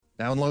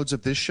Downloads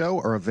of this show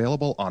are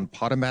available on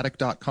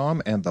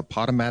Podomatic.com and the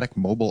Podomatic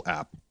mobile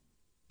app.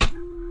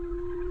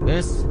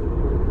 This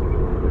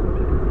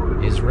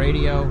is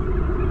Radio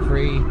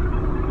Free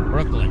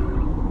Brooklyn.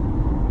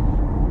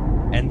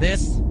 And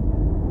this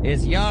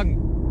is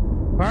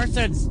Young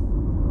Persons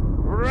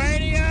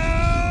Radio!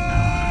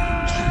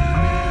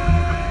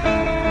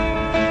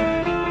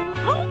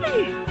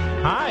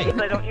 Hi.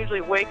 I don't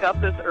usually wake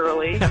up this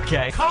early.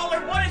 Okay.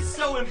 Caller, what is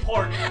so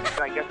important?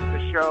 I guess it's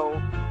a show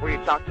where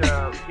you talk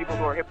to people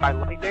who are hit by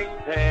lightning.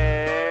 Hey,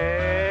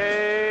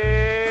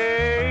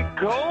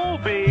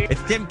 Colby.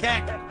 It's Tim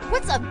Keck.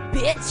 What's up,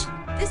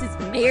 bitch? This is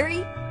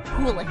Mary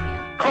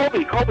Houlihan.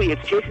 Colby,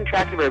 it's Jason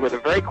Trachtenberg with a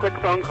very quick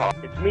phone call.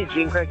 It's me,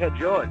 Gene Craighead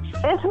George.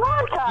 It's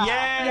Martha.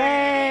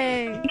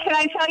 Yay! Can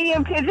I tell you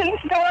a pigeon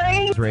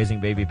story? He's raising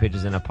baby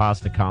pigeons in a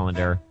pasta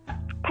colander.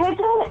 Pigeon,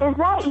 is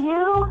that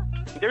you?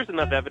 There's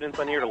enough evidence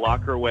on here to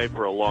lock her away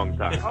for a long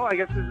time. Oh, I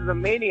guess this is a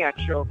maniac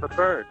show for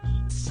birds.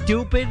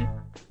 Stupid,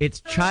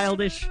 it's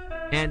childish,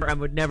 and I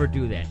would never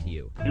do that to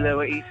you.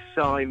 Lower East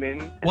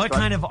Simon. What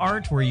kind of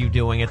art were you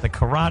doing at the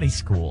karate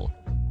school?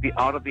 The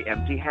art of the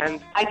empty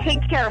hand. I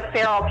take care of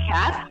feral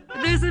cats.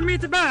 There's a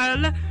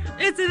meatball.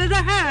 It's in the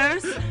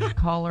house.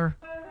 Caller,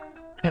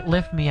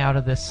 lift me out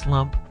of this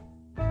slump.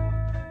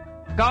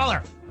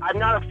 Caller! I'm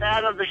not a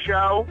fan of the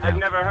show. I've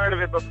never heard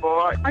of it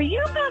before. Are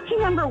you about to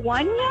number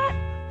one yet?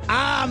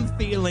 I'm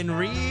feeling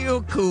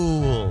real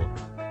cool.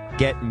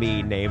 Get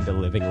me named a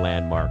living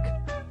landmark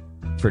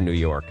for New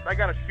York. I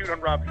got to shoot on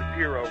Rob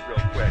Shapiro real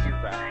quick. He's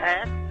a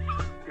hack.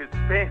 His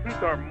fans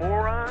are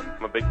morons.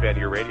 I'm a big fan of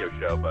your radio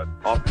show, but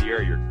off the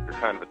air, you're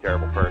kind of a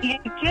terrible person. You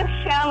just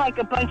sound like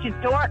a bunch of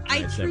dorks.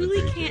 I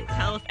truly can't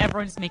tell if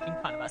everyone's making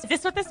fun of us. Is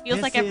this what this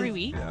feels like every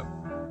week? Yep.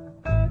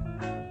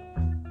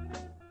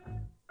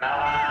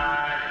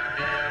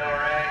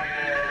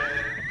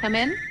 Come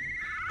in.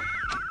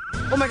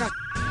 Oh my gosh,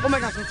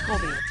 it's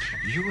Colby.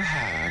 You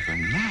have a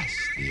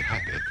nasty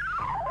habit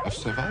of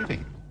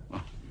surviving.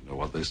 Well, you know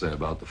what they say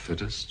about the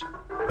fittest?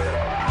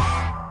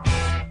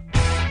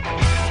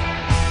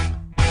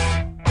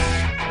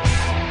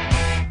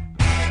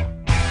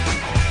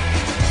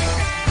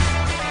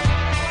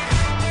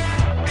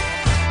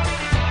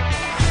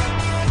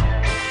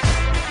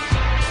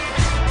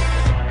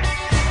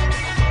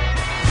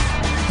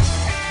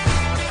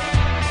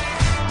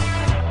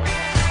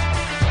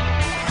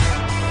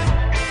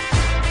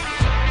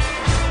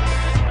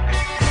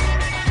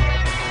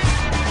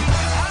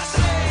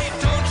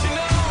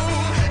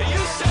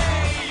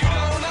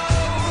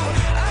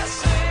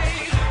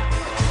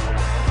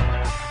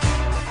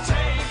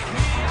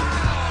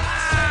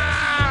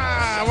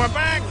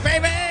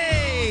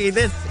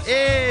 This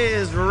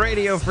is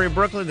Radio Free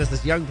Brooklyn. This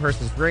is Young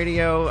Persons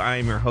Radio.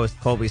 I'm your host,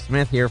 Colby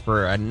Smith, here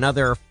for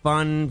another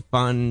fun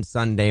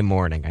Sunday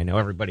morning. I know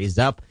everybody's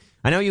up.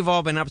 I know you've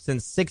all been up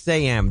since 6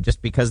 a.m.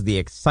 just because the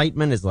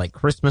excitement is like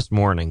Christmas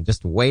morning,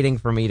 just waiting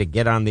for me to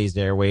get on these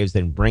airwaves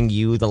and bring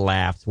you the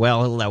laughs.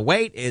 Well, the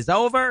wait is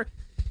over,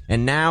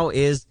 and now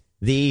is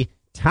the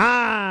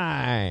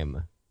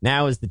time.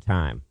 Now is the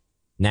time.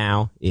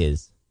 Now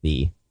is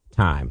the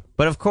time.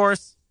 But of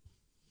course,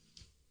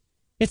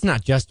 it's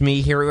not just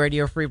me here at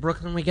Radio Free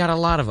Brooklyn. We got a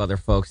lot of other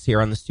folks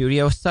here on the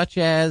studio, such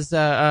as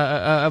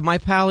my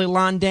pal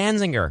Ilan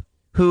Danziger,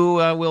 who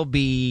will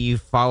be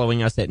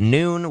following us at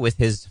noon with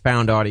his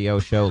found audio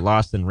show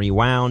Lost and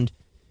Rewound,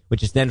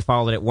 which is then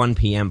followed at 1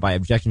 p.m. by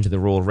Objection to the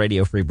Rule,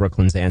 Radio Free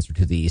Brooklyn's answer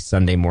to the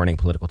Sunday morning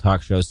political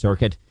talk show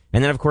circuit.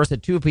 And then, of course,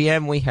 at 2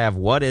 p.m. we have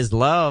What is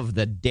Love,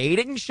 the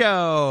dating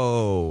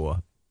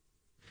show.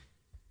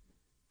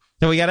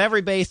 So we got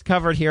every base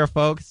covered here,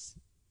 folks.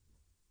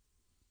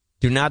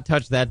 Do not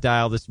touch that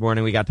dial this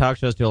morning. We got talk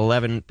shows till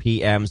 11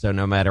 p.m., so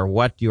no matter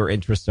what your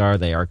interests are,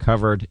 they are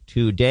covered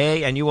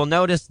today. And you will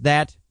notice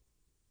that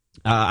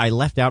I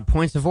left out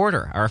Points of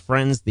Order, our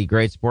friends, the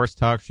great sports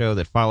talk show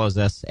that follows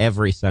us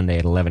every Sunday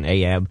at 11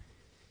 a.m.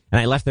 And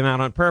I left them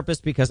out on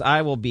purpose because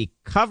I will be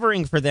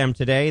covering for them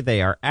today.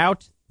 They are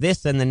out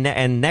this and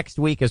next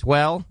week as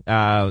well.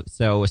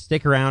 So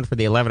stick around for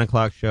the 11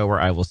 o'clock show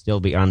where I will still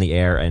be on the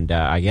air. And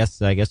I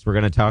guess we're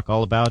going to talk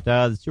all about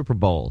the Super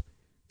Bowl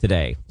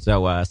today.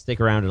 So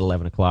stick around at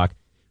 11 o'clock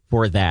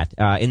for that.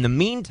 In the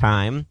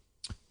meantime,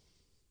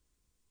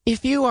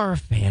 if you are a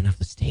fan of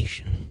the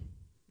station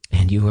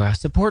and you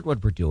support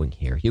what we're doing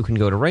here, you can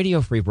go to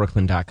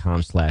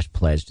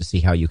radiofreebrooklyn.com/pledge to see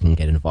how you can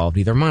get involved,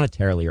 either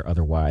monetarily or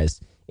otherwise,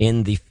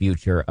 in the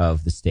future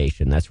of the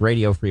station. That's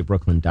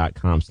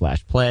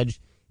radiofreebrooklyn.com/pledge.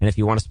 And if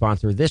you want to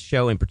sponsor this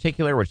show in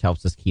particular, which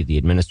helps us keep the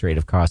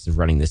administrative costs of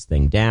running this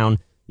thing down,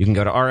 you can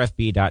go to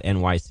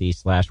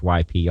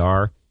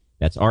rfb.nyc/YPR.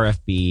 That's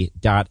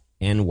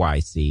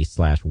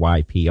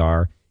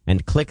rfb.nyc/YPR,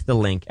 and click the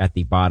link at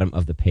the bottom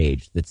of the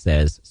page that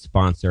says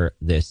sponsor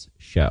this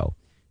show.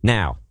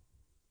 Now,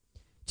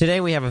 today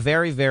we have a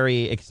very,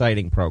 very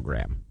exciting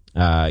program.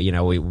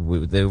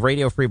 The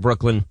Radio Free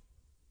Brooklyn,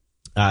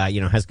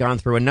 has gone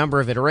through a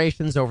number of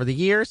iterations over the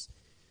years.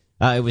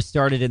 It was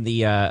started in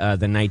the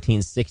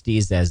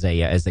 1960s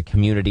as a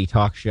community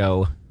talk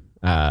show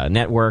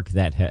network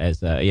that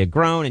has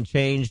grown and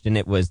changed, and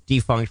it was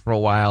defunct for a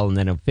while, and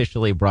then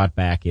officially brought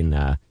back in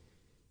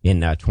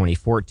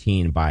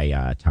 2014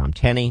 by Tom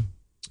Tenney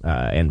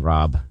and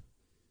Rob.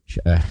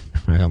 I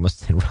almost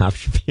said Rob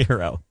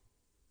Shapiro.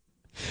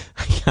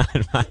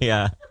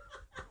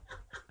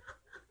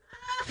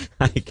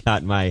 I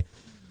got my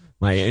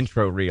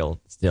intro reel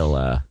still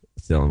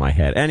in my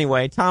head.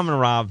 Anyway, Tom and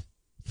Rob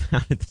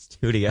out at the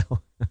studio.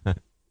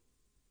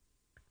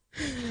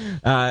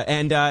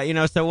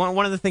 So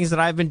one of the things that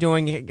I've been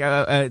doing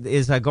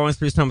is going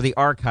through some of the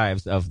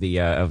archives of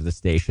the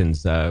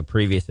station's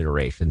previous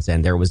iterations,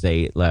 and there was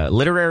a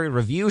literary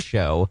review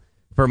show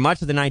for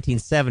much of the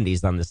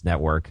 1970s on this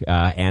network,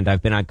 and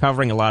I've been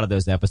uncovering a lot of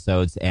those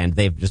episodes, and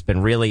they've just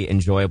been really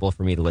enjoyable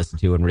for me to listen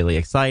to and really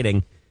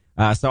exciting.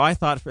 So I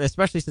thought,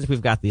 especially since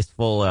we've got these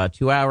full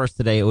 2 hours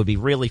today, it would be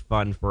really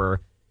fun for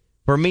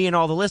me and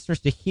all the listeners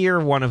to hear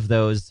one of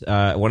those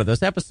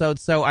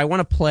episodes. So I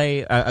want to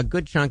play a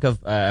good chunk of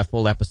a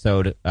full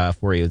episode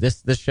for you.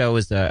 This show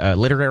is a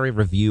literary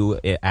review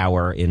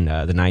hour in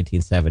the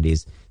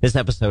 1970s. This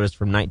episode is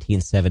from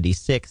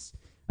 1976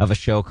 of a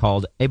show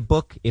called A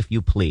Book, If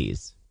You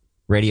Please.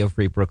 Radio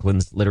Free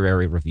Brooklyn's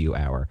literary review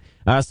hour.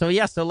 So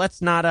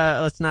let's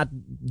not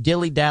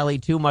dilly-dally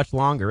too much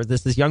longer.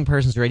 This is Young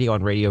Persons Radio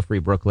on Radio Free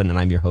Brooklyn, and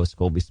I'm your host,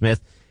 Colby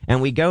Smith.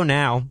 And we go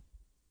now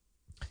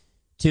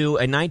to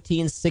a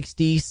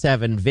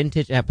 1967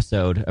 vintage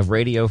episode of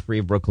Radio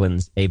Free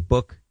Brooklyn's A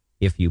Book,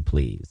 If You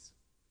Please.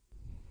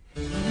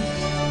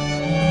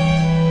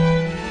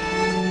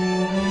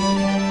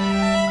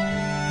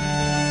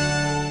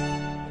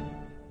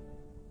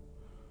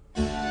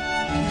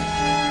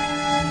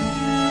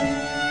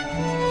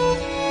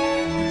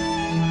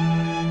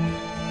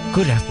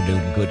 Good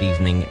afternoon, good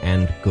evening,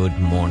 and good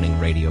morning,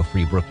 Radio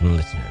Free Brooklyn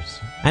listeners.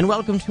 And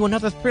welcome to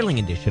another thrilling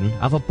edition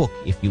of A Book,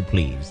 If You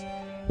Please,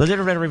 the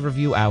literary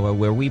review hour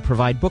where we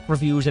provide book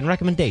reviews and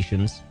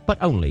recommendations,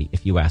 but only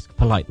if you ask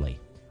politely.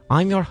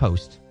 I'm your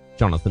host,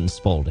 Jonathan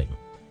Spaulding.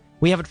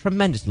 We have a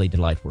tremendously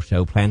delightful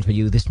show planned for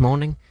you this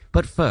morning,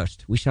 but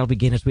first we shall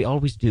begin as we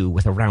always do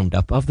with a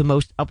roundup of the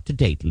most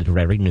up-to-date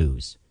literary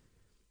news.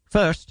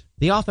 First,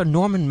 the author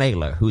Norman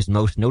Mailer, whose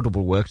most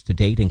notable works to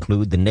date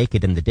include The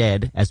Naked and the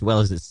Dead, as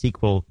well as its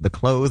sequel, The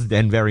Clothed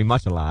and Very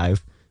Much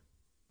Alive,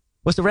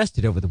 was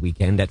arrested over the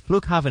weekend at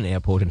Flughafen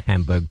Airport in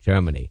Hamburg,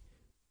 Germany,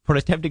 for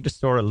attempting to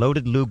store a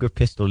loaded Luger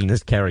pistol in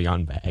his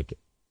carry-on bag.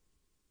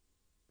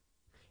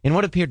 In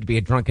what appeared to be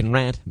a drunken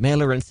rant,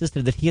 Mailer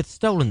insisted that he had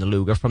stolen the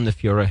Luger from the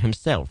Fuhrer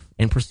himself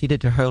and proceeded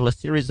to hurl a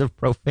series of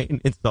profane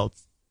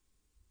insults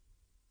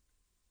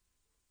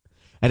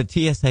at a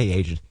TSA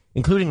agent,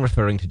 including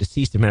referring to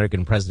deceased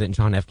American President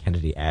John F.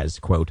 Kennedy as,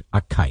 quote,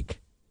 a kike.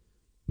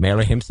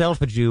 Mailer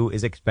himself, a Jew,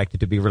 is expected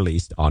to be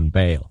released on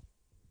bail.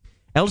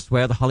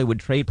 Elsewhere, the Hollywood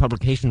trade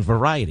publication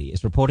Variety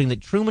is reporting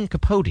that Truman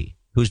Capote,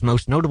 whose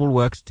most notable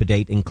works to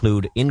date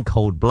include In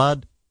Cold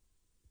Blood,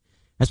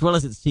 as well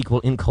as its sequel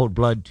In Cold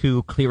Blood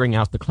 2, Clearing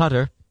Out the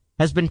Clutter,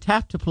 has been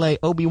tapped to play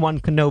Obi-Wan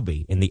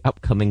Kenobi in the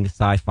upcoming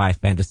sci-fi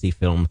fantasy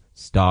film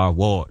Star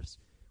Wars.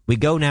 We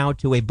go now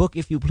to A Book,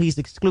 If You Please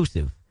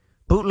exclusive,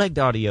 bootlegged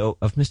audio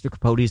of Mr.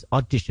 Capote's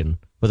audition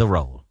for the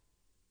role.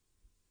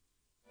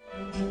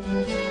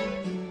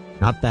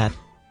 Not that.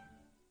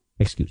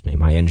 Excuse me,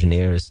 my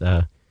engineer is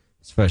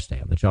his first day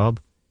on the job.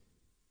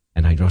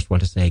 And I just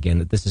want to say again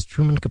that this is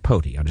Truman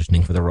Capote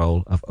auditioning for the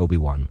role of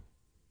Obi-Wan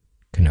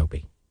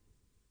Kenobi.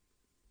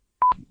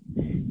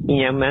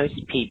 You know,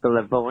 most people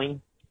avoid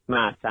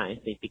Mos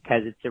Eisley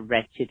because it's a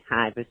wretched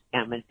hive of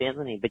scum and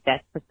villainy, but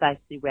that's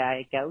precisely why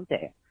I go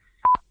there.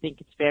 I think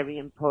it's very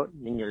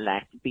important in your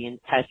life to be in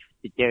touch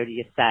with the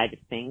dirtier side of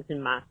things,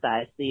 and Mos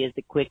Eisley is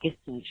the quickest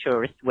and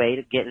surest way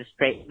to get a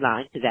straight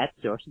line to that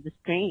source of the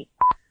stream.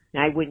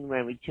 I wouldn't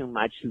worry too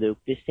much, Luke.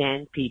 The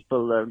Sand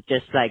People are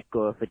just like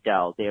Gore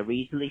Vidal. They're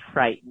easily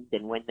frightened,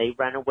 and when they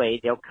run away,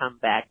 they'll come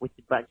back with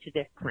a bunch of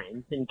their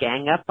friends and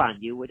gang up on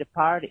you at a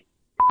party.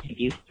 If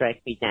you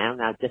strike me down,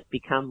 I'll just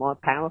become more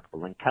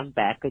powerful and come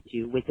back at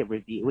you with a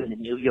review in the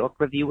New York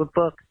Review of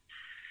Books.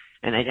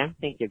 And I don't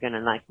think you're going to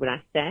like what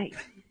I say.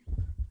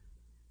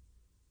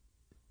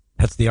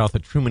 That's the author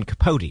Truman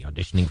Capote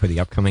auditioning for the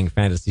upcoming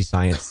fantasy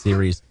science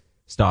series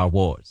Star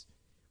Wars.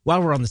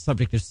 While we're on the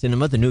subject of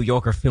cinema, the New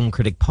Yorker film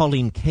critic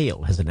Pauline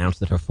Kael has announced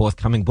that her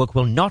forthcoming book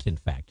will not, in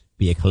fact,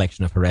 be a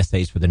collection of her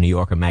essays for the New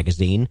Yorker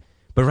magazine,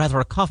 but rather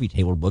a coffee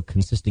table book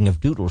consisting of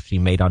doodles she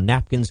made on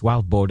napkins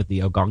while bored at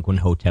the Algonquin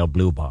Hotel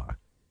Blue Bar.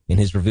 In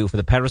his review for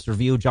the Paris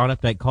Review, John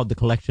Updike called the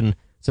collection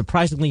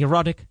surprisingly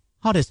erotic,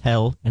 hot as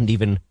hell, and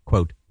even,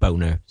 quote,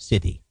 boner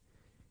city.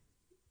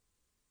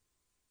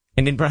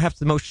 And in perhaps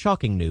the most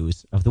shocking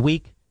news of the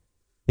week,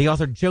 the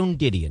author Joan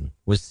Didion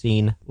was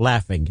seen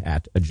laughing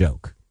at a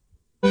joke.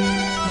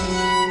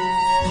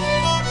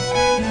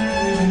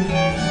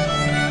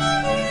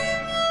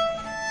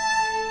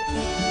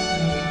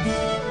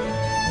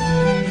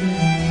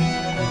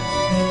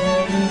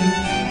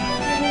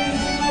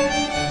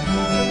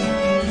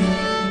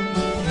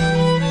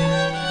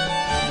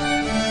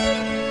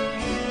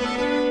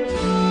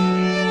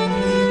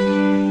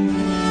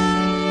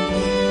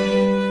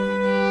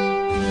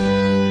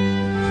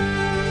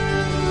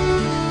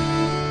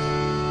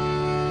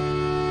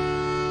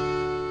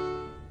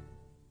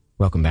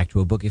 Welcome back to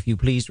A Book If You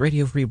Please,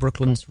 Radio Free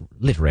Brooklyn's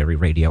Literary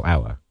Radio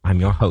Hour. I'm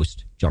your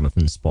host,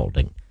 Jonathan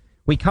Spaulding.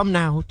 We come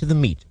now to the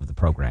meat of the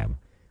program.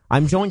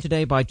 I'm joined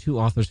today by two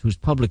authors whose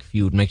public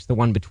feud makes the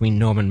one between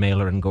Norman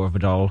Mailer and Gore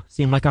Vidal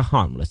seem like a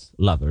harmless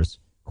lover's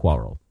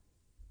quarrel.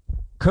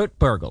 Kurt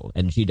Burgle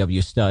and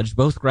G.W. Studge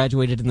both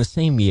graduated in the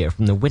same year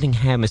from the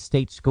Whittingham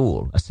Estate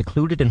School, a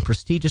secluded and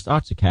prestigious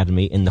arts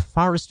academy in the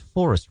forest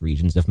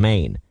regions of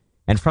Maine.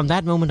 And from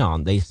that moment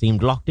on, they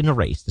seemed locked in a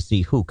race to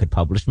see who could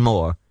publish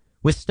more,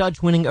 with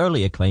Studge winning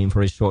early acclaim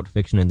for his short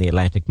fiction in the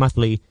Atlantic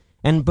Monthly,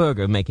 and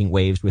Burger making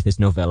waves with his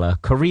novella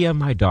Korea,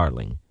 My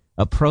Darling,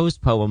 a prose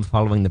poem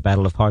following the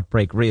Battle of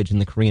Heartbreak Ridge in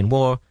the Korean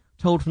War,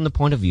 told from the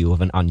point of view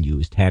of an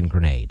unused hand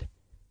grenade.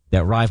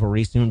 Their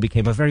rivalry soon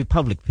became a very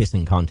public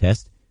pissing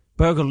contest.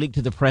 Burger leaked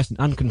to the press an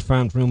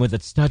unconfirmed rumor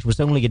that Studge was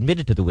only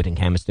admitted to the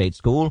Whittingham Estate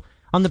School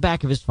on the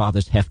back of his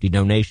father's hefty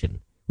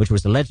donation, which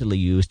was allegedly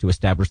used to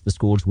establish the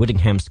school's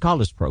Whittingham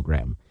Scholars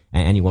Program,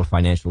 an annual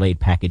financial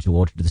aid package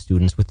awarded to the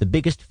students with the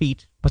biggest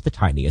feet but the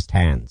tiniest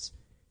hands.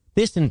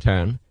 This, in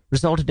turn,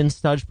 resulted in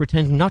Studge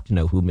pretending not to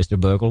know who Mr.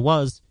 Burgle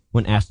was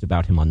when asked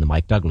about him on The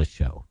Mike Douglas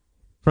Show.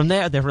 From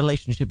there, their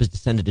relationship has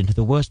descended into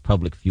the worst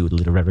public feud the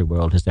literary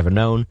world has ever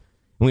known,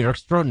 and we are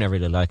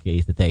extraordinarily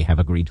lucky that they have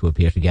agreed to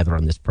appear together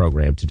on this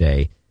program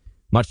today,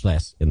 much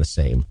less in the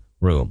same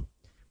room.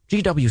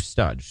 G.W.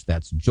 Studge,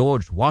 that's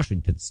George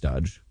Washington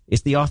Studge,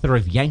 is the author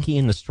of Yankee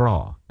in the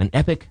Straw, an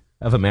epic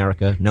of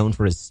America known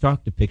for its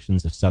stark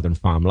depictions of Southern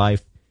farm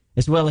life,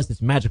 as well as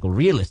its magical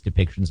realist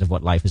depictions of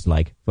what life is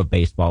like for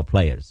baseball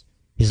players.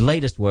 His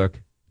latest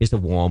work is The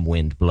Warm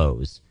Wind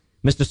Blows.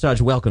 Mr.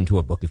 Studge, welcome to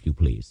A Book If You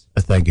Please.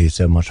 Thank you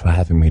so much for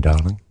having me,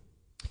 darling.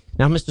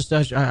 Now, Mr.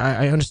 Studge,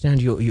 I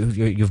understand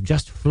you've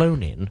just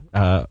flown in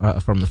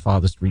from the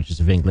farthest reaches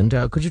of England.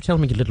 Could you tell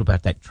me a little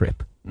about that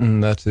trip?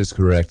 That is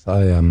correct.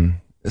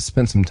 I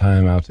spent some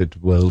time out at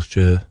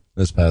Wiltshire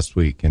this past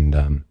week,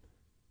 and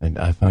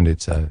I found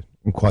it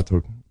quite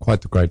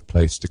the great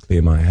place to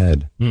clear my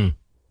head.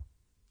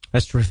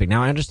 That's terrific.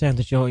 Now, I understand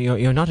that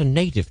you're not a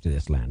native to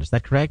this land. Is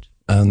that correct?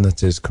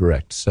 That is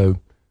correct. So,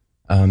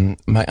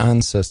 my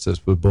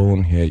ancestors were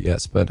born here,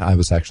 yes, but I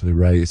was actually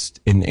raised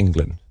in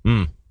England.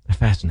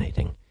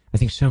 Fascinating. I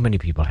think so many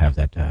people have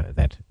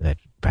that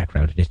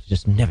background. It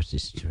just never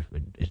ceases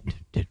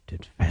to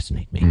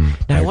fascinate me.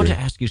 Now, I want to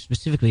ask you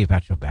specifically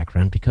about your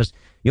background because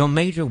your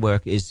major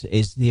work is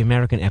the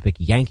American epic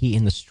Yankee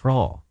in the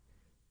Straw.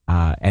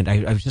 And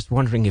I was just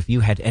wondering if you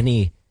had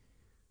any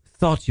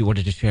thoughts you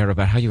wanted to share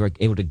about how you were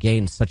able to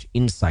gain such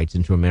insights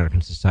into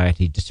American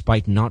society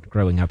despite not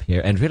growing up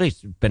here and really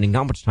spending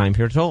not much time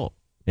here at all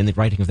in the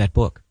writing of that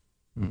book.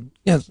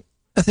 Yes,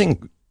 I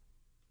think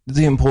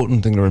the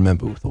important thing to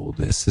remember with all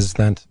this is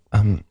that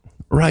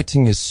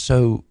writing is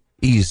so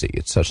easy.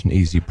 It's such an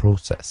easy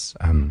process.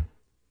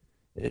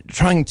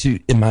 Trying to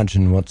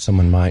imagine what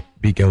someone might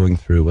be going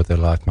through, what their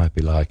life might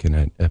be like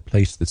in a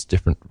place that's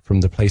different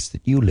from the place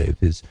that you live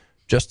is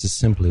just as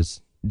simple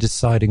as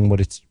deciding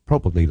what it's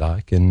probably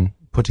like and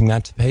putting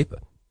that to paper.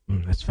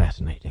 That's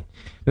fascinating.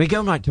 We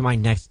go right to my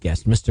next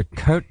guest, Mr.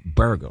 Kurt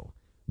Burgle.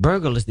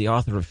 Burgle is the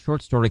author of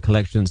short story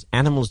collections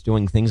Animals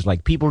Doing Things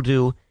Like People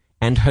Do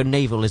and Her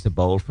Navel is a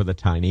Bowl for the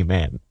Tiny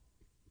Man.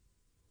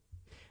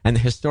 And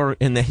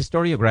in the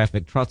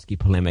historiographic Trotsky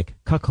polemic,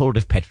 Cuckold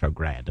of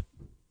Petrograd.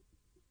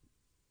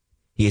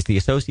 He is the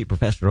Associate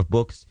Professor of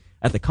Books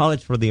at the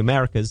College for the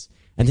Americas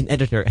and an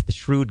editor at the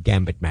Shrewd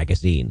Gambit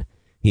magazine.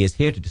 He is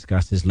here to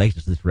discuss his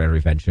latest literary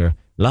venture,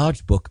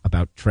 Large Book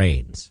About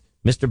Trains.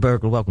 Mr.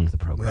 Burgle, welcome to the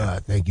program.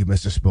 Thank you,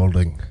 Mr.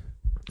 Spaulding.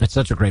 It's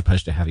such a great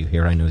pleasure to have you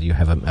here. I know that you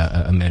have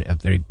a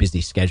very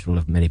busy schedule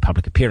of many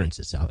public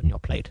appearances on your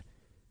plate.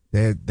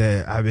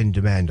 I'm in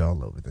demand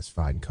all over this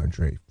fine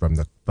country, from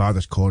the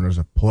farthest corners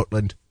of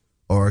Portland,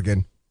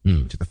 Oregon,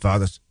 to the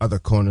farthest other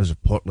corners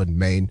of Portland,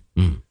 Maine.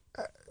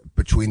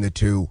 Between the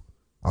two,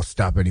 I'll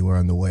stop anywhere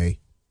on the way.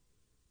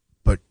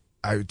 But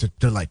it's a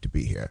delight to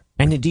be here.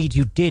 And indeed,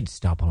 you did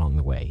stop along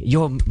the way.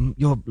 Your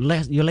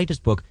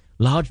latest book,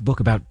 Large Book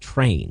About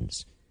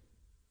Trains,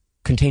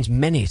 contains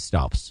many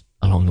stops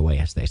along the way,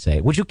 as they say.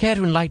 Would you care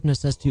to enlighten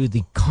us as to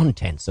the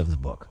contents of the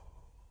book?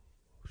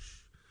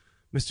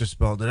 Mr.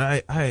 Spaulding,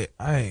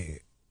 I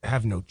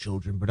have no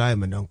children, but I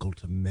am an uncle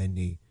to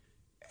many.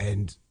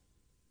 And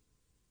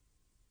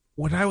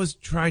when I was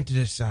trying to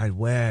decide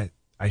where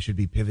I should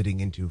be pivoting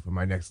into for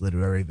my next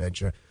literary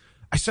venture,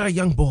 I saw a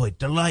young boy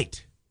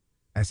delight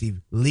as he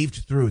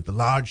leafed through the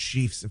large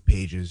sheafs of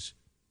pages,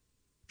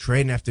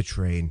 train after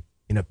train,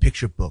 in a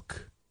picture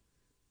book.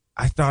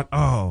 I thought,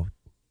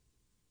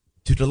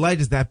 to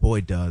delight as that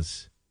boy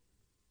does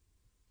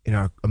in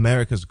our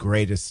America's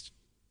greatest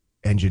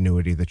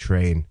ingenuity, the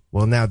train,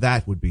 well, now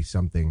that would be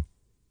something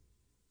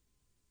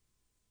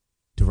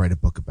to write a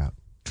book about.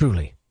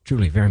 Truly,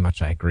 very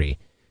much I agree.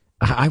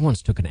 I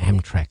once took an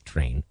Amtrak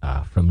train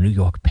from New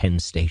York Penn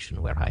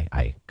Station, where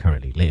I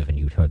currently live, and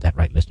you've heard that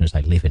right, listeners. I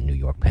live in New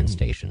York Penn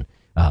Station,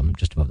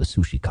 just above the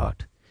sushi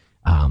cart.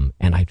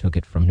 And I took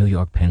it from New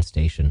York Penn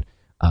Station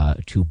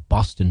to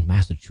Boston,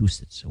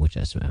 Massachusetts, which,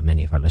 as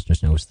many of our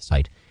listeners know, is the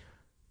site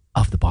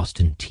of the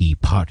Boston Tea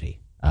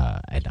Party.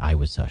 and I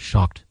was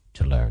shocked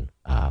to learn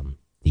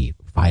the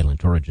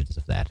violent origins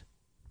of that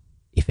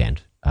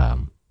event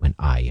when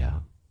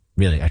I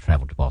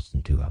traveled to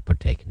Boston to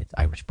partake in its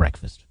Irish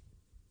breakfast.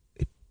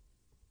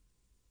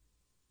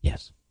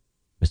 Yes,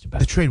 Mr. Bell.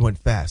 The train went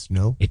fast,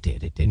 no? It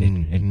did.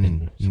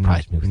 It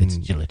surprised me with its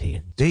agility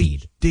and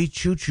speed. They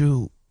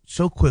choo-choo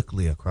so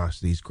quickly across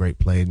these great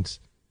plains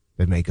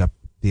that make up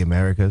the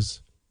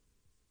Americas.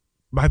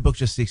 My book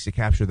just seeks to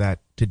capture that,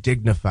 to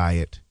dignify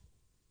it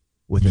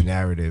with a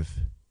narrative,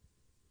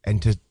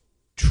 and to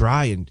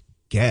try and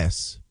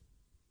guess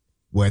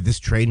where this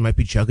train might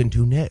be chugging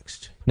to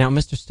next. Now,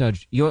 Mr.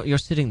 Studge, you're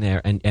sitting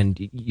there, and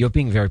you're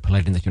being very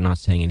polite in that you're not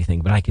saying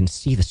anything, but I can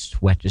see the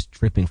sweat just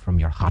dripping from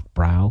your hot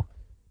brow.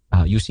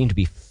 You seem to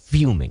be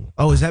fuming.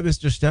 Oh, is that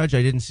Mr. Studge?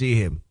 I didn't see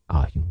him.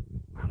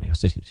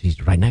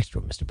 He's right next to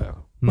him, Mr.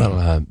 Burrow.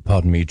 Well,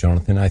 pardon me,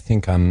 Jonathan. I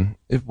think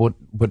what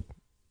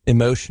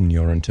emotion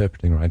you're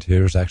interpreting right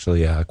here is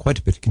actually quite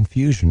a bit of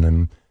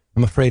confusion.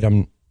 I'm afraid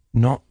I'm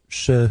not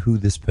sure who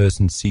this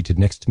person seated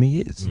next to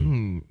me is.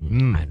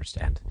 I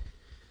understand.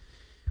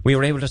 We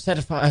were able to set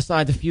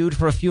aside the feud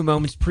for a few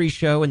moments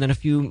pre-show and then a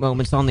few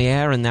moments on the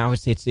air, and now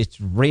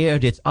it's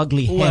reared its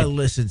ugly head. Well,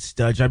 listen,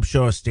 Studge, I'm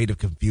sure a state of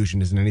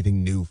confusion isn't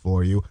anything new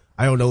for you.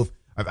 I don't know if...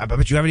 I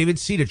bet you haven't even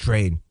seen a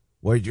train.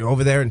 Where you're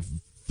over there in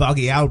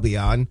foggy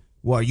Albion,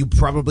 well, you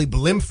probably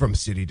blimp from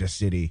city to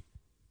city.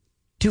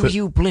 Do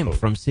you blimp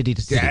from city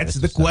to city? That's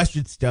the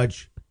question,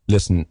 Studge.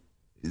 Listen,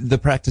 the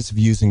practice of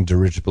using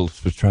dirigibles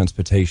for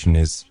transportation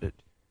is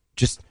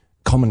just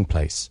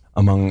commonplace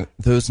among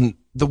those in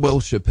the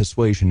Welshire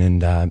persuasion,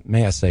 and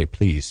may I say,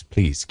 please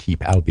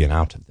keep Albion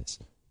out of this.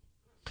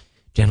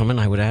 Gentlemen,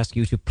 I would ask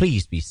you to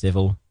please be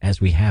civil,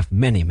 as we have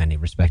many, many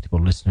respectable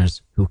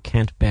listeners who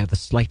can't bear the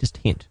slightest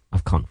hint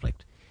of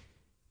conflict.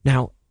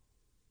 Now,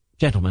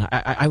 gentlemen,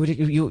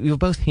 you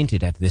both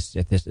hinted at this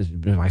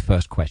my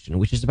first question,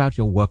 which is about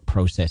your work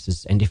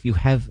processes and if you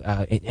have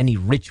any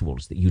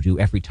rituals that you do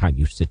every time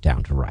you sit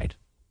down to write.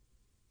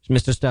 So,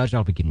 Mr. Studge,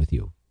 I'll begin with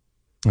you.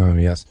 Oh,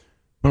 yes.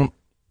 Well,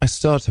 I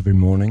start every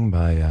morning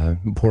by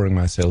pouring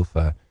myself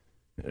a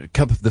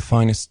cup of the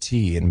finest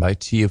tea, and by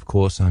tea, of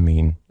course, I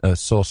mean a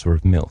saucer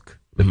of milk,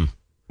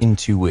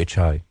 into which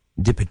I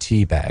dip a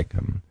tea bag,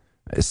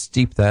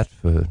 steep that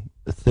for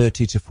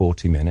 30 to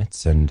 40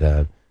 minutes, and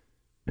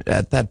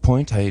at that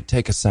point, I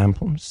take a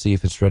sample, see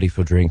if it's ready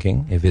for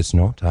drinking. If it's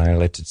not, I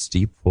let it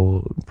steep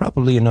for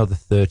probably another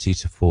 30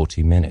 to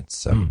 40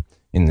 minutes.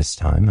 In this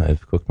time,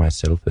 I've cooked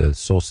myself a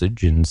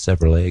sausage and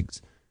several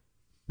eggs.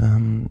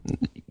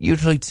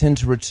 Usually tend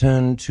to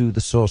return to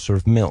the saucer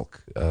of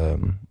milk.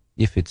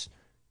 If it's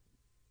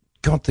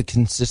got the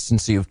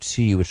consistency of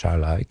tea, which I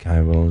like,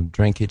 I will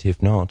drink it.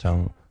 If not,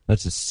 I'll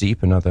let it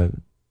steep another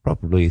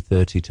probably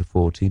 30 to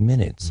 40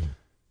 minutes.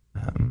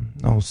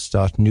 I'll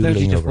start noodling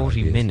 30 to over 40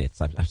 ideas.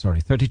 minutes. I'm sorry,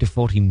 30 to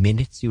 40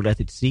 minutes you let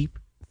it steep?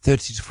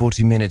 30 to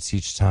 40 minutes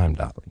each time,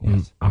 darling,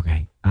 yes.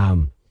 Okay.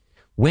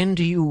 When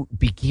do you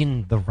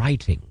begin the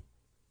writing?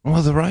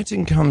 Well, the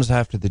writing comes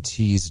after the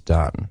tea's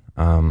done.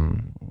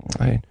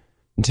 I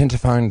tend to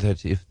find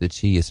that if the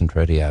tea isn't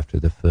ready after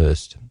the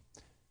first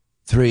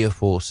 3 or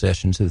 4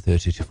 sessions of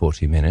 30 to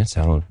 40 minutes,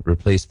 I'll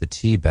replace the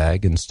tea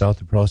bag and start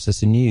the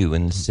process anew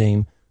in the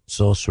same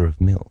saucer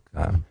of milk.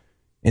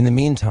 In the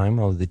meantime,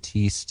 while the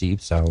tea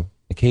steeps, I'll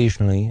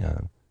occasionally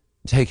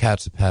take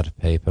out a pad of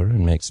paper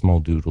and make small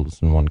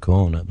doodles in one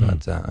corner,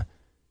 but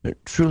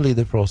truly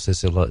the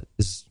process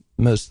is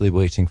mostly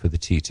waiting for the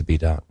tea to be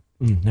done.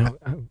 Now,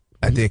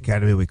 At the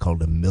academy, we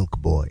called him Milk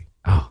Boy.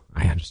 Oh,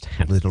 I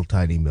understand. Little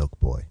tiny Milk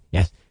Boy.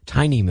 Yes,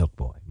 tiny Milk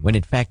Boy, when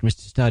in fact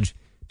Mr. Studge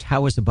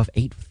towers above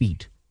 8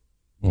 feet.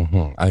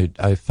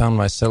 I found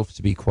myself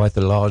to be quite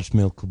the large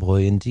Milk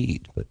Boy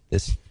indeed, but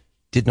this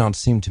did not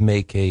seem to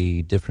make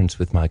a difference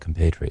with my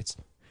compatriots.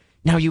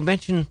 Now, you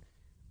mentioned...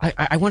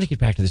 I want to get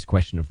back to this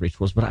question of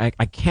rituals, but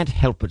I can't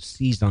help but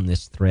seize on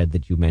this thread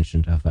that you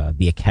mentioned of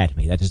the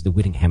academy, that is the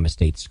Whittingham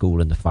Estate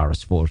School in the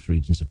Forest Forest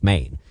regions of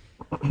Maine,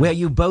 where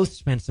you both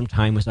spent some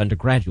time as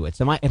undergraduates.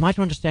 Am I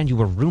to understand you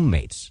were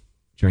roommates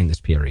during this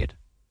period?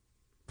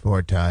 For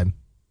a time.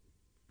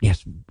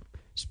 Yes.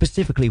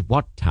 Specifically,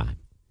 what time?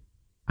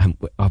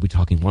 Are we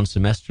talking one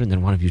semester and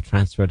then one of you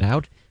transferred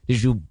out?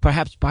 Did you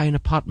perhaps buy an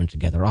apartment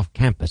together off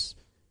campus?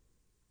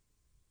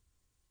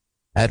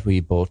 Had we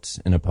bought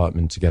an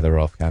apartment together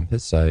off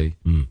campus, I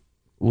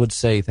would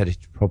say that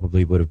it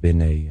probably would have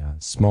been a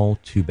small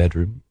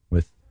 2-bedroom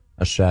with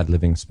a shared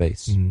living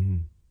space.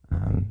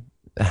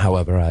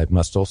 However, I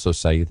must also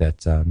say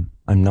that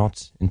I'm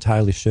not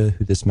entirely sure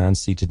who this man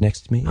seated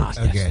next to me is.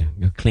 Yes,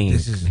 you're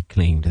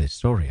clinging to this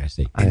story, I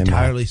see. I am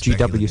entirely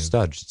G.W.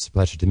 Studge. It's a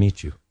pleasure to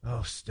meet you.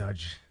 Oh,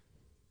 Studge.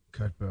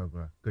 Kurt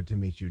Berger. Good to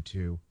meet you,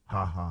 too.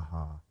 Ha, ha,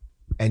 ha.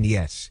 And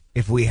yes,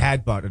 if we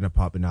had bought an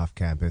apartment off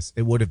campus,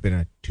 it would have been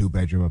a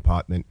 2-bedroom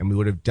apartment, and we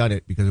would have done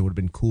it because it would have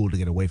been cool to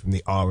get away from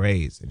the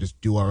RAs and just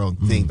do our own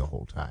thing the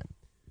whole time.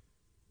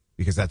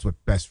 because that's what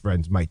best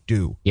friends might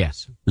do.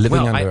 Yes.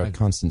 Living under a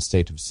constant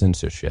state of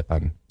censorship.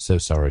 I'm so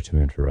sorry to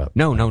interrupt.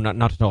 No,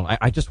 not at all.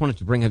 I just wanted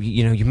to bring up,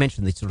 you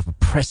mentioned the sort of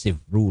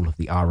oppressive rule of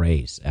the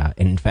RAs. And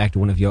in fact,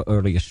 one of your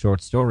earliest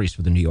short stories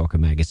for the New Yorker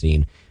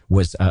magazine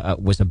was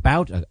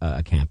about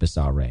a campus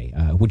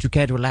RA. Would you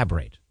care to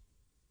elaborate?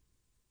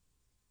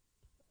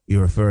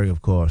 You're referring,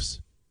 of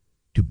course,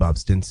 to Bob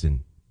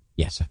Stinson.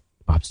 Yes,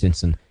 Bob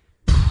Stinson.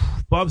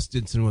 Bob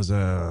Stinson was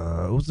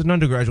an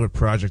undergraduate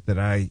project that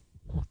I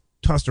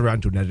tossed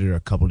around to an editor a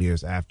couple of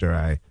years after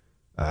I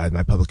had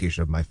my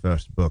publication of my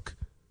first book.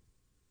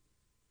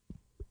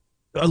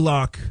 A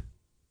lark,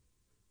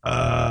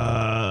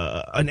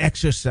 an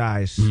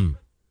exercise,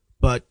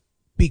 but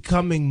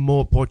becoming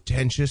more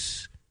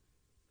portentous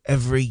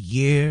every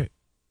year.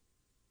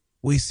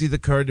 We see the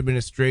current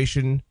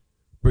administration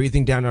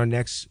breathing down our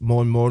necks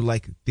more and more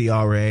like the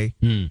RA,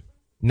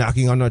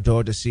 knocking on our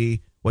door to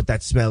see what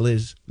that smell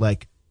is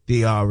like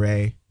the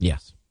RA.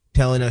 Yes.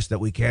 Telling us that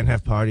we can't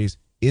have parties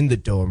in the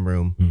dorm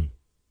room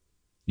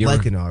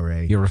like an RA.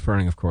 You're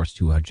referring, of course,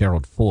 to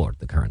Gerald Ford,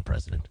 the current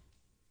president.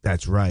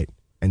 That's right.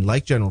 And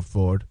like Gerald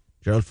Ford,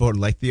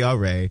 like the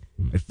RA,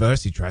 at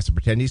first he tries to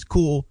pretend he's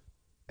cool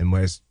and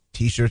wears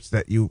T-shirts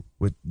that you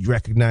would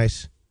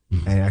recognize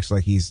and acts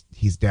like he's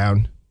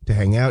down to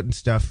hang out and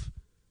stuff.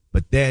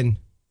 But then,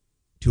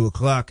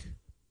 2:00,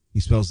 he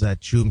smells that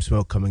chum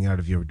smoke coming out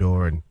of your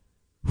door and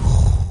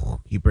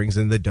he brings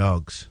in the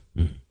dogs.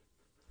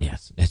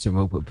 Yes, it's a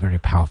very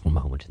powerful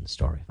moment in the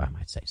story, if I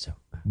might say so.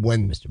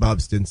 When Mr. Bob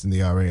Stinson,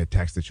 the RA,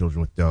 attacks the children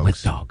with dogs.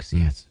 With dogs,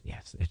 yes.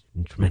 It's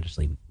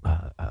tremendously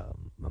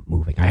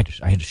moving. I had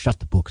to shut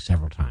the book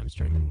several times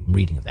during the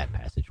reading of that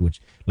passage,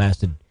 which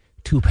lasted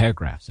 2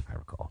 paragraphs, if I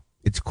recall.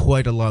 It's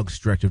quite a long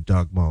stretch of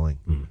dog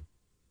mauling.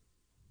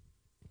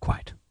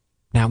 Quite.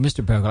 Now,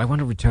 Mr. Burgle, I want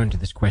to return to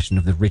this question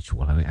of the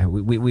ritual.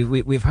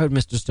 We've heard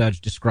Mr.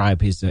 Studge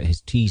describe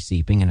his tea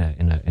seeping in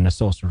a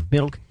saucer of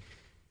milk.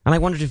 And I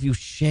wondered if you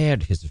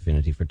shared his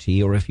affinity for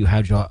tea or if you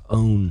had your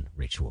own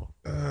ritual.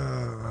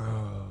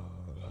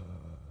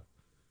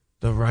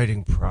 The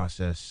writing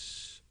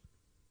process,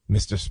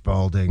 Mr.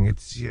 Spaulding.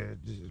 Have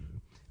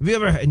you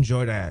ever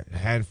enjoyed a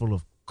handful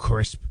of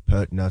crisp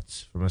pert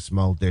nuts from a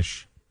small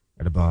dish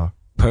at a bar?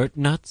 Pert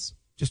nuts?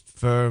 Just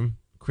firm,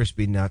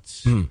 crispy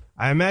nuts.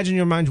 I imagine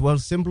your mind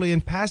dwells simply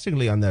and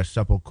passingly on their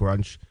supple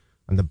crunch,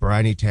 on the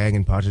briny tang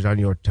imparted on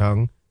your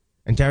tongue,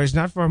 and tarries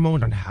not for a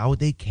moment on how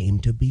they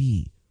came to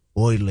be.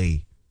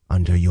 Oily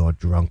under your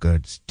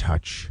drunkard's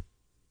touch.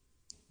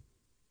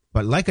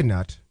 But like a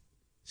nut,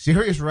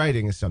 serious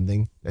writing is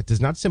something that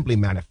does not simply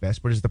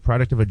manifest, but is the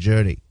product of a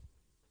journey.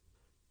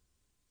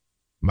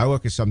 My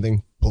work is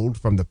something pulled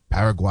from the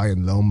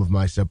Paraguayan loam of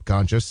my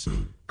subconscious,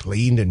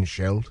 cleaned and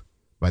shelled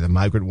by the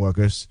migrant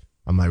workers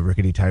on my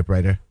rickety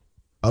typewriter.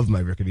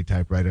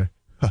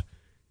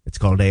 It's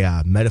called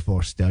a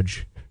metaphor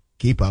studge.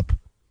 Keep up.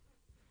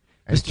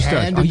 And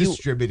canned and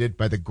distributed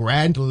by the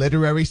grand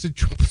literary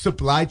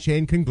supply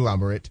chain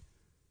conglomerate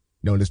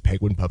known as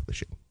Penguin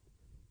Publishing.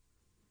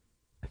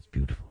 That's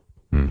beautiful.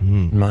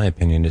 In my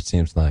opinion, it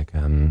seems like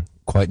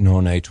quite an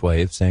ornate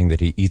way of saying that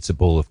he eats a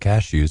bowl of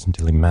cashews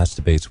until he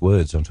masturbates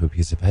words onto a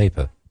piece of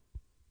paper.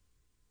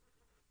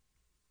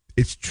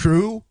 It's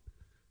true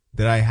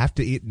that I have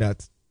to eat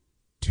nuts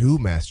to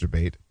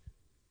masturbate.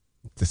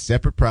 It's a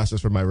separate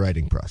process from my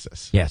writing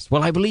process. Yes.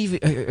 Well, I believe,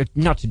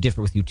 not to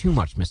differ with you too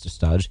much, Mr.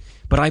 Studge,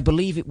 but I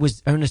believe it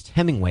was Ernest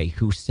Hemingway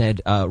who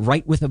said,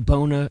 write with a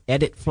boner,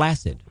 edit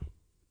flaccid.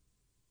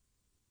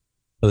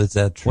 Well, is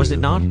that true? Was it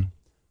not?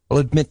 I'll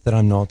admit that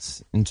I'm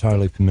not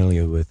entirely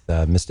familiar with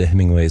Mr.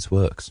 Hemingway's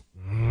works.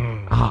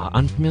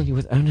 Unfamiliar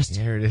with Ernest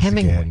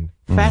Hemingway. Again.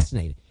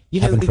 Fascinating.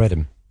 Haven't read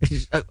him.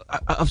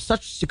 Of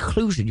such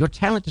seclusion, your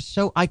talent is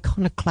so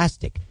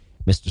iconoclastic,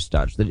 Mr.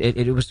 Studge, that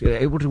it was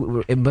able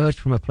to emerge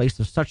from a place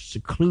of such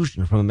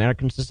seclusion from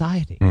American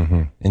society.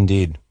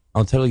 Indeed.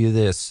 I'll tell you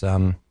this.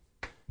 In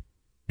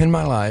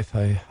my life,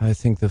 I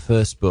think the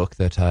first book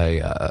that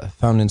I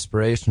found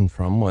inspiration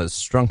from was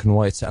Strunk and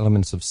White's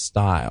Elements of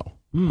Style.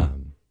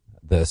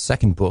 The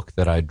second book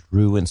that I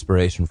drew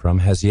inspiration from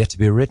has yet to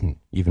be written,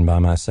 even by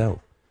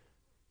myself.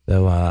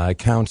 Though I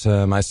count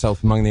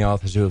myself among the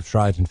authors who have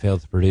tried and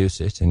failed to produce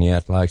it, and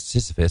yet, like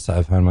Sisyphus,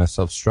 I found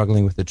myself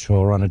struggling with the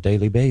chore on a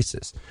daily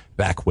basis.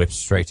 Back whipped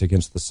straight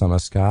against the summer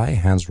sky,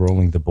 hands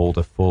rolling the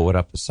boulder forward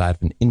up the side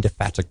of an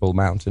indefatigable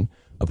mountain,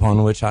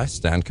 upon which I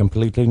stand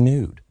completely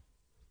nude.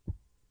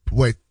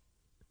 Wait,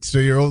 so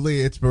your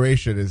only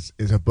inspiration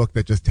is a book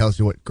that just tells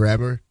you what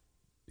grammar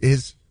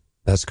is?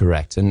 That's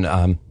correct. And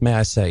may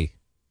I say,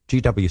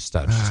 G.W.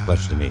 Studge, it's a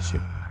pleasure to meet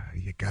you.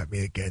 You got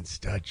me again,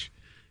 Studge.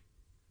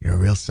 You're a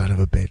real son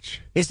of a bitch.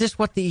 Is this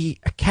what the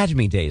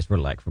Academy days were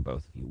like for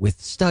both of you? With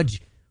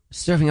Studge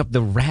serving up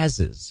the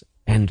razzes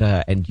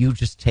and you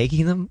just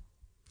taking them?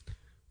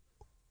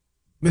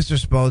 Mr.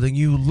 Spaulding,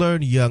 you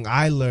learn young.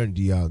 I learned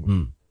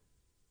young.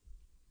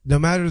 No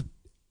matter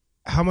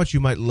how much you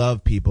might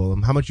love people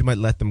and how much you might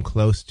let them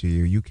close to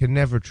you, you can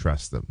never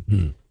trust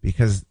them.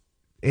 Because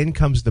in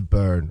comes the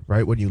burn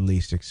right when you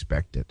least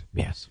expect it.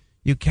 Yes.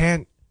 You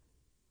can't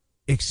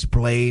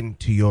explain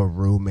to your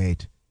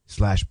roommate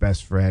 /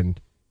 best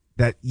friend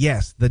that,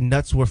 yes, the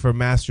nuts were for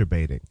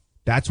masturbating.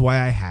 That's why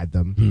I had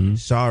them. Mm-hmm.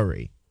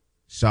 Sorry.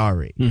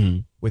 Mm-hmm.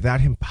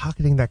 Without him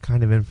pocketing that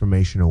kind of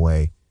information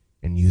away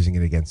and using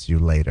it against you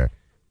later.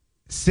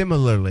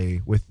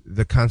 Similarly, with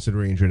the constant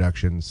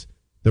reintroductions,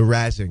 the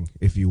razzing,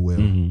 if you will.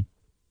 Mm-hmm.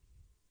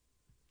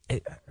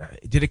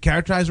 Did it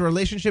characterize a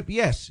relationship?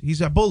 Yes. He's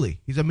a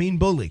bully. He's a mean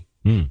bully.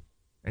 Mm.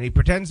 And he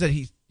pretends that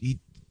he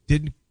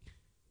didn't,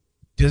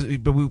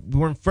 but we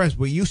weren't friends.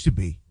 We used to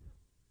be.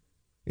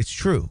 It's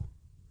true.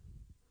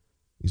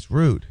 He's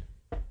rude.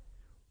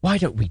 Why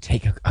don't we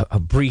take a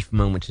brief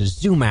moment to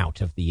zoom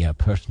out of the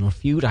personal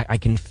feud? I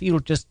can feel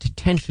just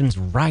tensions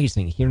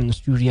rising here in the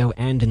studio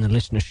and in the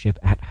listenership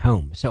at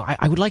home. So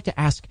I would like to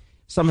ask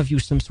some of you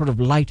some sort of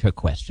lighter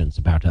questions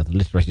about the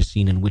literary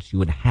scene in which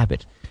you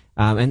inhabit,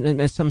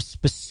 and some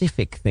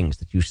specific things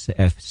that you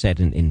have said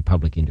in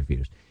public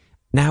interviews.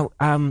 Now,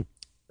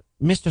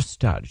 Mr.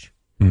 Studge,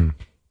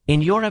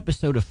 in your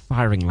episode of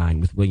Firing Line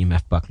with William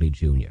F. Buckley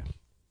Jr.,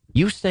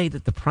 you say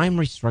that the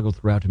primary struggle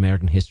throughout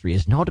American history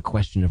is not a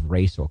question of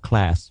race or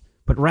class,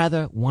 but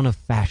rather one of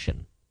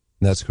fashion.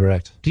 That's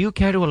correct. Do you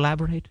care to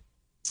elaborate?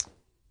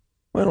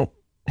 Well,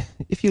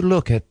 if you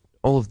look at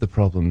all of the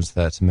problems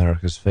that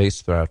America's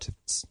faced throughout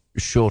its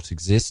short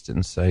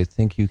existence, I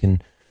think you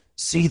can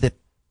see that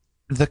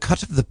the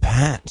cut of the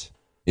pant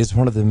is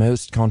one of the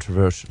most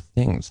controversial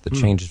things that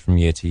changes from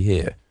year to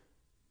year.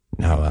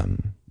 Now,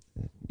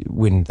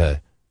 when the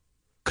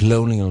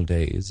colonial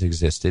days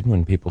existed,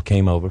 when people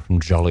came over from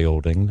jolly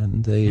old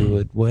England, they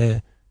would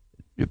wear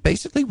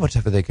basically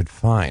whatever they could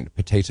find.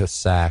 Potato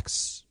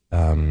sacks,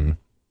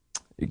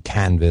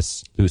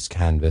 canvas, loose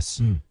canvas,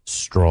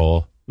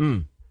 straw,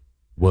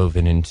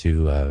 woven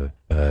into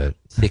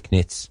thick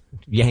knits.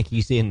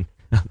 Yankees in.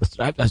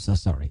 I'm so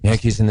sorry.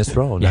 Yankees in the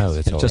straw. No,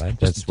 it's all right.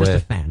 Just a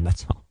fan,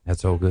 that's all.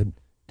 That's all good.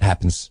 It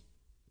happens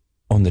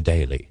on the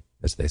daily,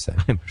 as they say.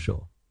 I'm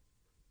sure.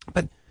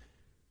 But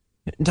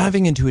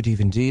diving into it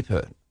even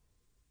deeper,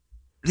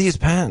 these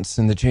pants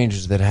and the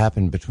changes that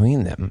happen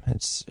between them,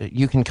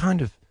 you can kind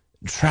of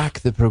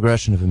track the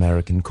progression of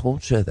American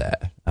culture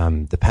there.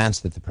 The pants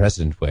that the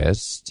president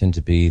wears tend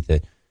to be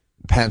the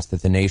pants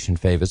that the nation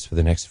favors for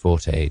the next 4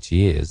 to 8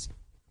 years.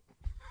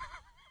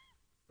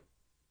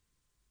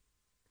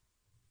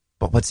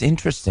 But what's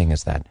interesting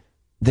is that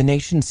the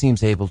nation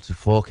seems able to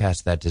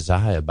forecast that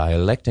desire by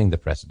electing the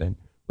president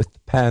with the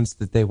pants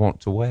that they want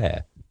to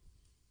wear.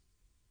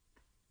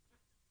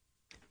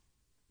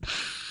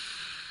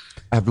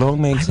 I've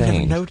long maintained. I've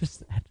never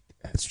noticed that.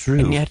 It's true.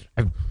 And yet,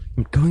 I'm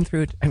going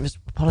through it. I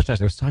apologize.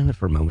 I was silent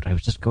for a moment. I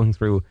was just going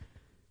through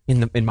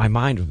in my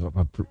mind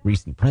of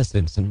recent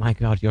presidents, and my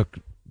God, you're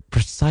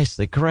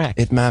precisely correct.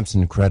 It maps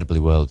incredibly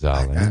well,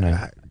 darling.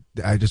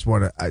 I just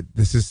want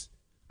to.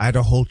 I had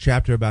a whole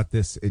chapter about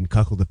this in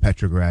Cuckold to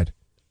Petrograd,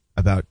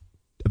 about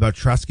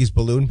Trotsky's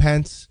balloon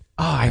pants.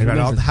 Oh, I and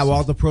remember about how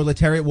all the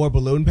proletariat wore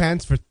balloon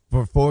pants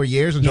for 4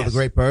 years until the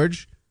Great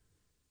Purge.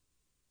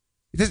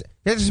 This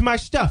is my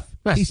stuff.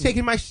 He's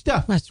taking my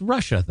stuff. That's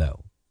Russia,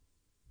 though.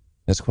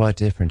 That's quite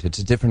different. It's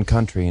a different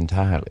country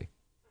entirely.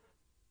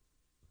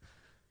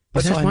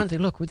 But that's one thing.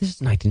 Look, this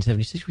is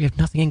 1976. We have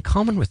nothing in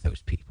common with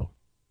those people.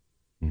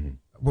 Mm-hmm.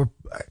 We're,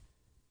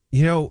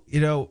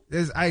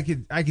 I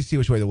can see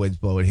which way the wind's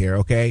blowing here.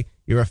 Okay,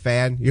 you're a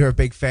fan. You're a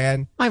big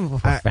fan. I'm a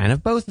fan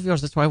of both of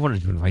yours. That's why I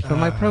wanted to invite you on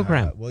my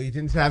program. Well, you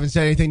haven't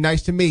said anything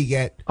nice to me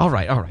yet. All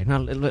right.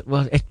 Now,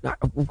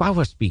 while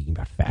we're speaking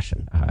about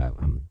fashion,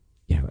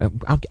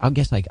 I'll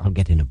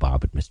get into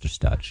Bob and Mr.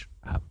 Studge.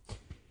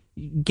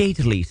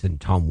 Gator Leith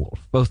and Tom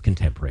Wolfe, both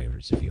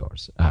contemporaries of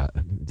yours.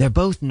 They're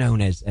both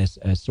known as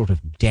sort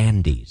of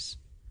dandies,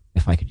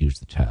 if I could use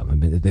the term. I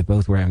mean, they're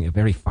both wearing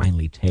very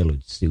finely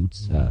tailored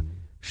suits,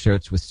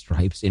 shirts with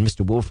stripes. In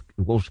Mr.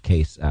 Wolfe's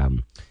case, a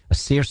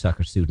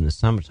seersucker suit in the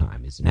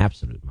summertime is an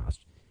absolute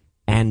must.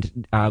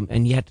 And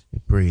yet,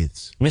 it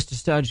breathes. Mr.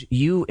 Studge,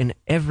 you in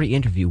every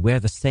interview wear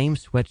the same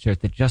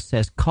sweatshirt that just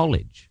says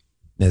college.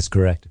 That's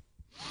correct.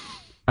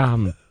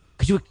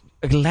 Could you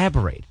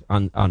elaborate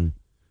on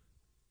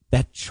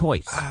that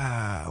choice?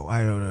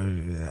 I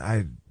don't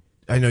know.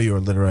 I know you're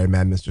a literary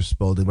man, Mr.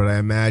 Spaulding, but I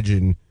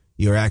imagine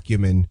your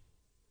acumen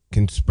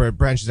can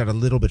branches out a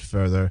little bit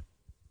further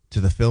to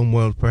the film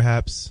world,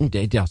 perhaps.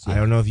 It does. Yeah. I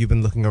don't know if you've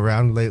been looking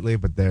around lately,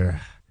 but they're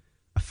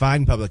a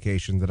fine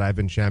publication that I've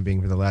been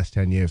championing for the last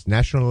 10 years.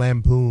 National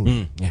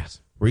Lampoon.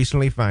 Yes.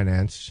 Recently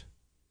financed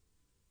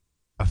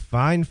a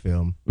fine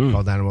film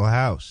called Animal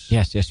House.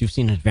 Yes, you've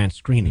seen an advanced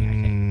screening, I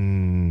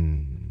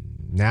think.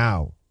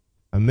 Now,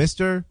 a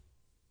Mr.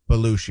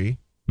 Belushi,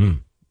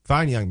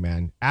 fine young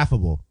man,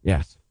 affable,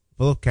 yes,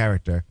 full of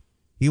character.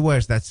 He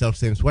wears that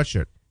self-same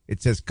sweatshirt.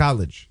 It says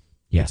college.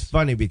 Yes. It's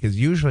funny because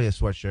usually a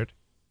sweatshirt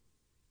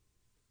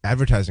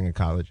advertising a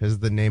college has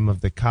the name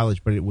of the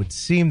college, but it would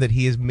seem that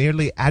he is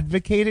merely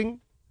advocating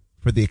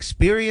for the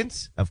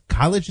experience of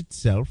college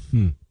itself.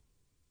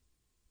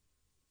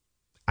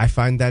 I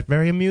find that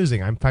very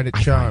amusing. I find it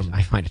charming.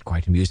 I find it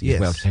quite amusing as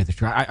well, to say the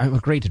truth. I'm a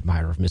great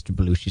admirer of Mr.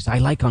 Belushi's. I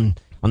like on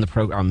on the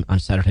program on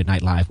Saturday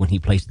Night Live when he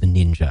plays the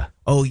ninja.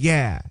 Oh,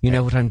 yeah. You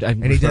know what I'm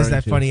and he does referring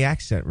that to? funny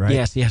accent, right?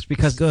 Yes,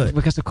 because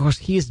of course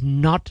he is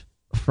not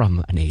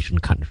from an Asian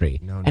country,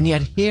 and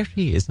yet here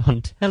he is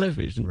on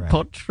television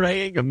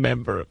portraying a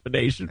member of an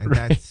Asian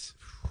race.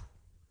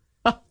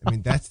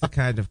 That's the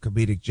kind of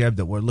comedic gem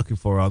that we're looking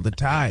for all the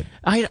time.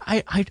 I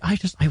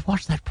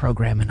watch that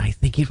program and I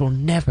think it will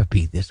never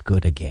be this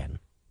good again.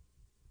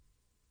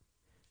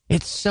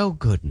 It's so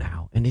good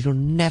now, and it'll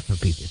never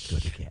be this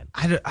good again.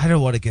 I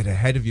don't want to get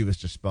ahead of you,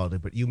 Mr. Spalding,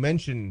 but you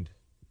mentioned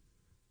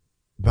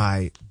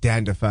my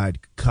dandified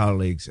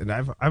colleagues, and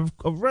I've a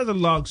rather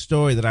long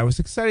story that I was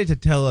excited to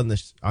tell on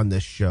this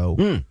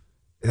show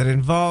that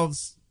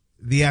involves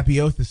the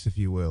Apiothis, if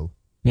you will.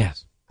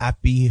 Yes.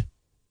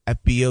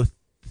 Apiothis.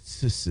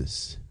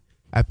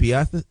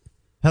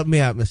 Help me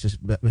out,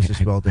 Mr.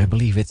 Spalding. I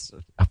believe it's...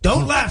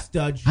 Don't laugh,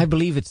 Dudge. I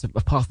believe it's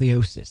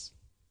apotheosis.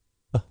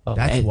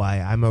 That's why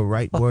I'm a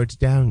write words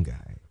down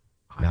guy,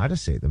 not to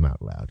say them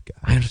out loud guy.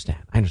 I understand.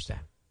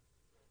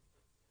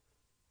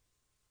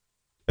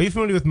 Are you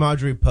familiar with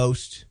Marjorie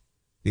Post,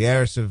 the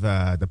heiress of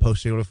the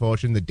Post serial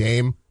fortune,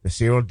 the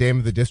serial dame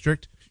of the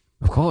district?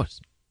 Of course.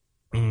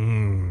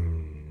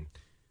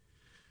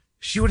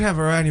 She would have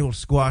her annual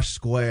Squash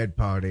Squared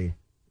party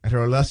at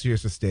her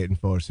illustrious estate in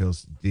Forest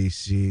Hills,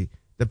 D.C.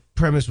 The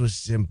premise was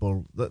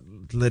simple. The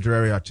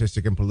literary,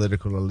 artistic, and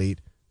political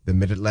elite, the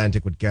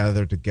Mid-Atlantic, would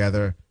gather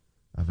together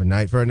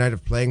for a night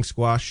of playing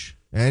squash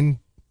and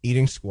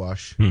eating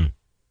squash.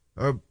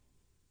 Her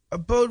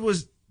abode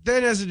was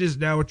then, as it is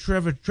now, a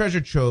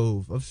treasure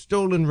trove of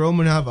stolen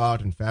Romanov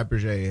art and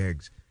Fabergé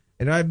eggs.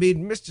 And I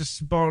mean, Mr.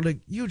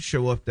 Spalding, you'd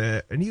show up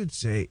there and you'd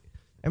say,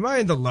 am I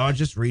in the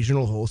largest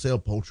regional wholesale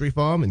poultry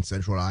farm in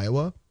central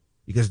Iowa?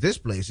 Because this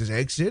place is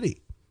Egg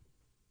City.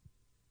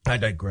 I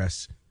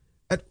digress.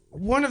 At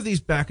one of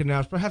these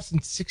bacchanals, perhaps in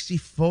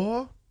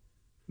 1964,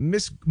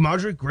 Miss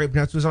Marjorie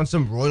Grapenuts was on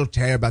some royal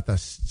tear about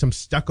some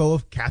stucco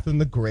of Catherine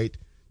the Great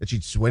that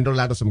she'd swindled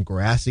out of some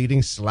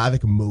grass-eating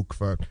Slavic mook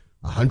for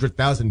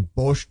 100,000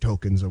 Borscht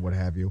tokens or what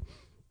have you.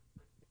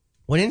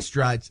 When in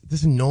strides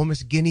this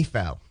enormous guinea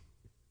fowl.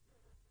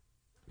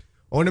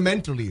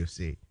 Ornamentally, you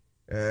see.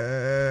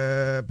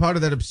 Part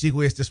of that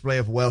obsequious display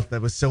of wealth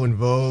that was so in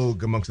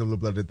vogue amongst the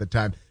blue-blooded at the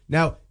time.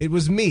 Now, it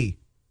was me,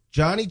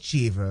 Johnny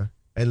Cheever,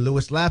 and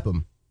Louis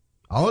Lapham.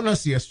 All of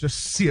us see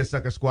us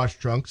sucker squash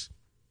trunks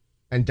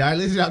and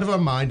dilated out of our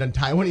mind on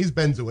Taiwanese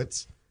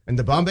Benzoids and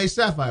the Bombay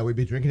Sapphire we'd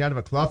be drinking out of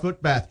a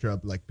clawfoot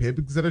bathtub like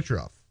pigs at a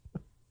trough.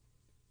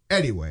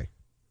 Anyway,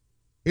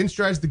 in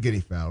strides the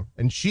guinea fowl,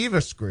 and Shiva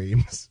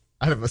screams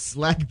out of a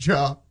slack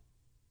jaw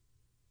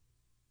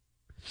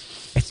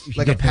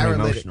like a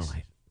paralytic.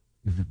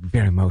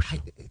 Very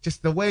emotional.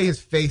 Just the way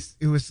his face,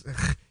 it was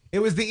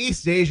the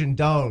East Asian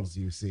dolls,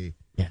 you see.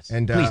 Yes.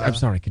 And please, I'm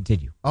sorry,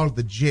 continue. All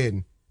the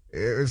gin.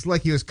 It was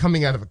like he was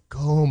coming out of a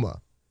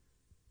coma.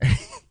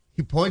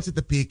 He points at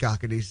the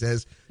peacock and he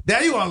says,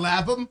 there you are,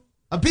 Lapham.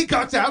 A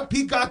peacock's out.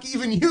 Peacock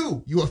even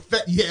you a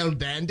fat Yale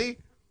dandy.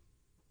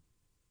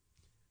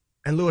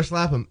 And Louis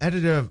Lapham,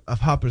 editor of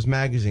Harper's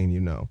Magazine, you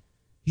know,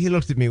 he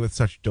looked at me with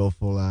such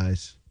doleful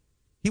eyes.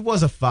 He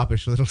was a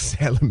foppish little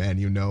sailor man,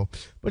 you know,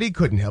 but he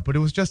couldn't help it. It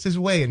was just his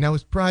way, and now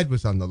his pride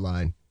was on the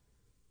line.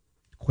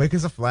 Quick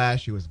as a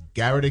flash, he was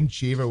garroting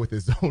Cheever with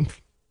his own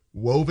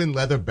woven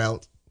leather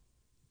belt.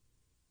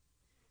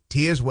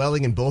 Tears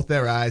welling in both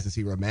their eyes as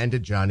he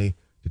remanded Johnny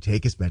to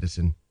take his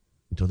medicine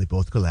until they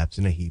both collapsed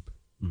in a heap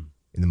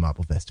in the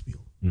marble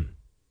vestibule.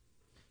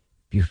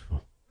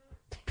 Beautiful.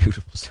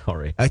 Beautiful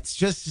story. It's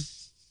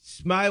just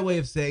my way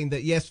of saying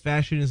that, yes,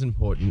 fashion is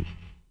important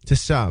to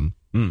some,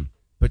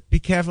 but be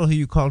careful who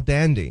you call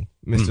dandy,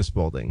 Mr.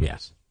 Spalding.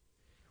 Yes.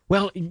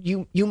 Well,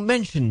 you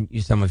mentioned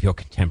some of your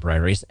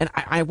contemporaries, and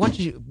I want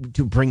you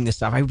to bring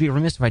this up. I would be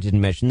remiss if I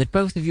didn't mention that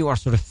both of you are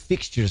sort of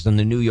fixtures on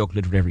the New York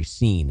literary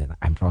scene. And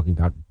I'm talking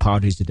about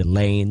parties at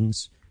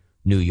Elaine's,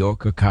 New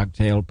Yorker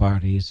cocktail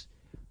parties.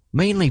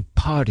 Mainly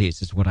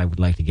parties is what I would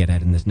like to get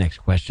at in this next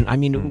question. I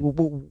mean,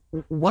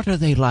 what are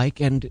they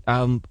like, and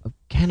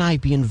can I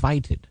be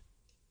invited?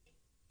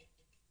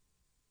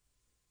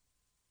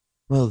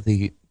 Well,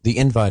 the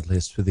invite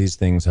list for these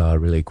things are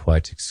really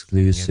quite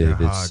exclusive.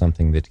 Yeah, it's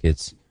something that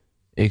gets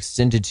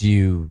extended to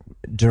you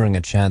during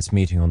a chance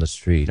meeting on the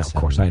street. No, of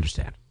course, I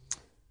understand.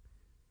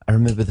 I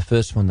remember the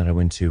first one that I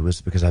went to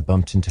was because I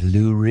bumped into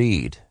Lou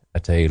Reed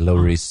at a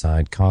Lower East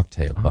Side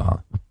cocktail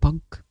bar. A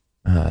punk?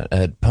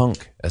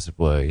 Punk, as it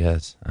were,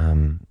 yes.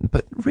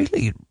 But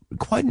really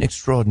quite an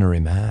extraordinary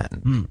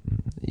man.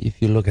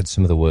 If you look at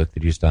some of the work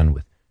that he's done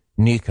with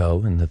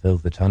Nico and the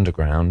Velvet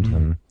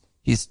Underground,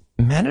 he's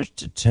managed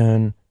to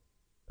turn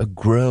a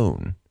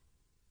groan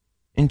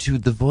into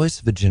the voice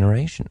of a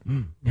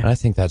generation. And I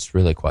think that's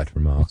really quite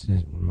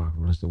remarkable.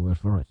 Remarkable is the word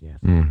for it, yes.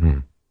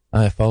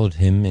 I followed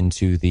him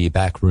into the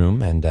back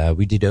room, and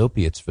we did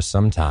opiates for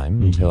some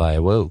time until I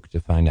awoke to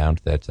find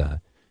out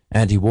that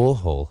Andy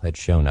Warhol had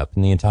shown up,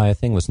 and the entire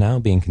thing was now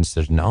being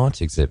considered an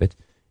art exhibit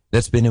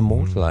that's been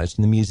immortalized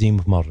in the Museum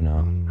of Modern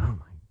Art. Oh,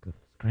 my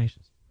goodness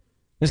gracious.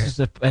 This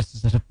is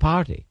at a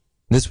party.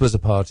 This was a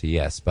party,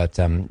 yes, but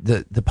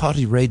the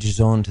party rages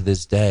on to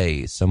this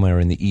day somewhere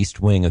in the east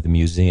wing of the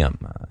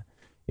museum.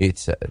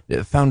 It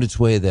found its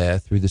way there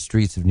through the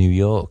streets of New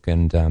York,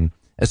 and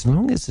as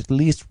long as at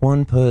least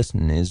one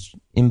person is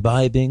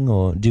imbibing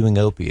or doing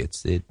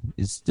opiates, it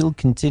is still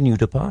continued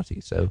to party.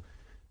 So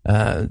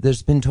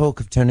there's been talk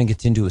of turning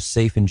it into a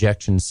safe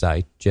injection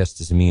site just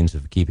as a means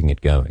of keeping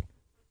it going.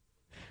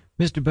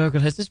 Mr.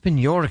 Burkle, has this been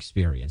your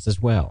experience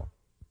as well?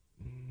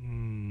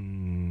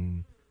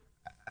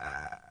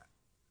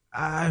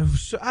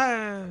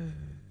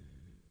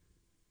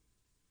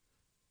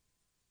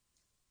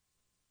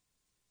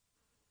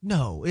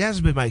 No, it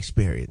hasn't been my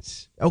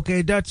experience.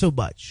 Okay, not so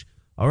much.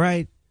 All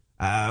right?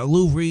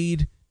 Lou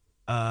Reed,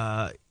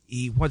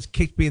 he once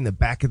kicked me in the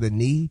back of the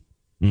knee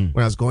when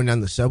I was going down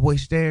the subway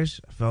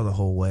stairs. I fell the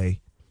whole way.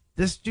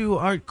 This new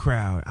art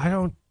crowd, I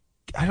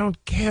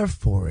don't care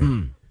for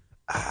it.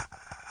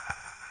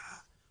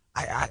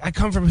 I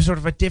come from sort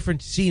of a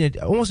different scene,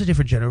 almost a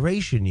different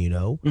generation, you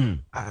know?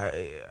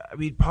 I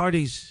mean,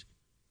 parties...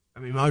 I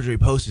mean, Marjorie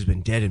Post has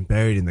been dead and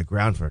buried in the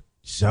ground for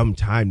some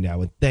time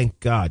now, and thank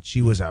God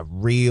she was a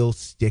real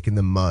stick in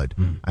the mud.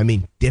 I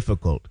mean,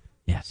 difficult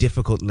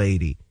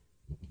lady.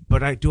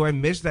 But do I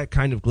miss that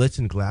kind of glitz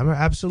and glamour?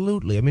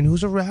 Absolutely. I mean,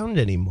 who's around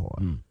anymore?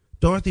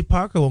 Dorothy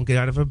Parker won't get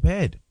out of her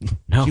bed.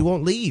 No. She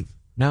won't leave.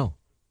 No.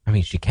 I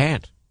mean, she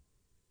can't.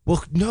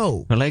 Well,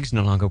 no. Her legs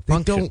no longer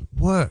function. They don't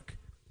work.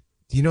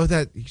 You know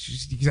that?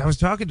 I was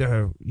talking to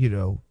her, you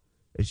know,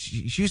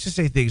 she used to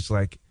say things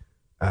like,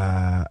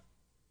 I'd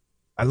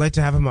like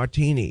to have a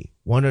martini,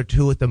 1 or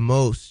 2 at the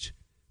most.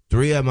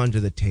 3 I'm under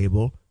the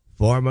table,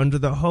 4 I'm under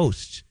the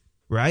host,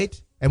 right?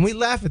 And we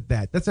laugh at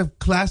that. That's a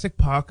classic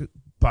Parker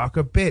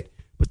bit.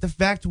 But the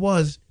fact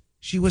was,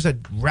 she was a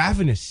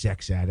ravenous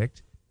sex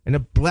addict and a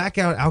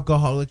blackout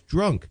alcoholic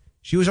drunk.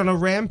 She was on a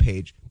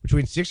rampage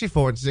between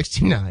 64 and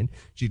 69.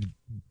 She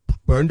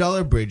burned all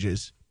her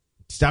bridges,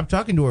 stopped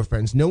talking to her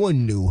friends. No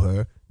one knew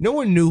her. No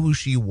one knew who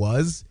she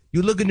was.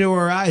 You look into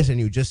her eyes and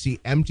you just see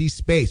empty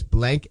space,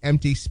 blank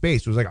empty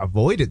space. It was like a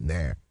void in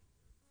there.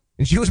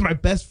 And she was my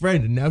best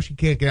friend, and now she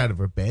can't get out of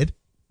her bed.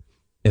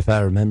 If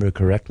I remember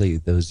correctly,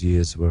 those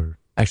years were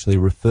actually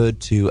referred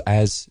to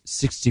as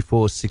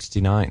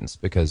 64-69s,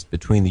 because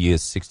between the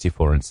years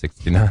 64 and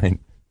 69,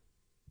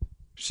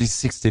 she's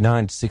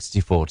 69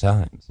 64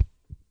 times.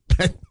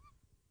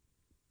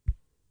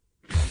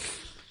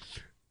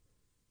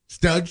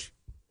 Studge,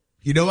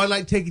 you know I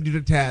like taking you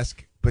to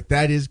task, but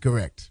that is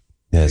correct.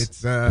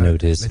 Yes, I know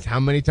it is. It's how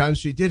many times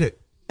she did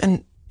it.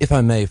 And if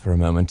I may for a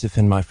moment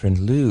defend my friend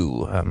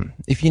Lou,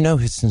 if you know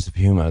his sense of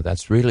humor,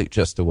 that's really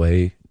just a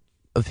way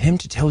of him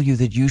to tell you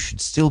that you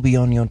should still be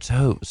on your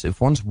toes.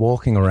 If one's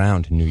walking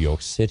around in New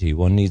York City,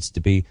 one needs to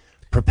be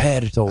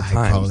prepared at all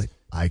times.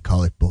 I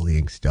call it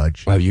bullying,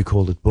 Studge. Well, you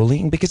call it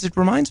bullying because it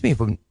reminds me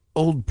of an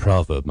old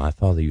proverb my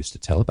father used to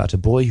tell about a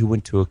boy who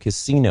went to a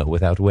casino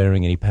without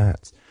wearing any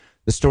pants.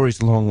 The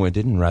story's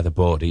long-winded and rather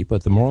bawdy,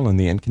 but the moral in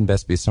the end can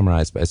best be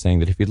summarized by saying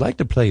that if you'd like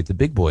to play at the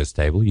big boys'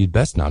 table, you'd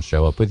best not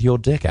show up with your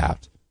dick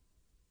out.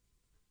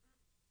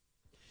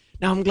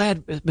 Now, I'm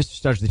glad, Mr.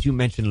 Studge, that you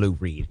mentioned Lou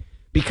Reed,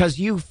 because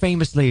you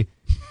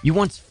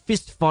once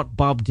fist-fought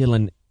Bob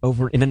Dylan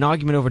in an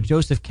argument over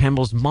Joseph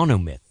Campbell's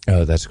monomyth.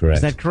 Oh, that's correct.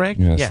 Is that correct?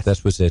 Yes.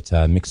 That was at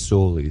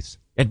McSorley's.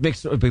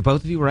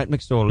 Both of you were at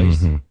McSorley's.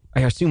 Mm-hmm. I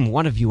assume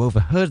one of you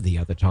overheard the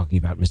other talking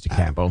about Mr.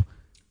 Campbell.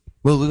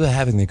 Well, we were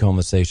having the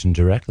conversation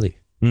directly.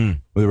 We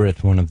were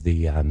at one of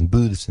the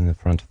booths in the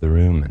front of the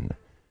room, and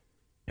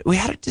we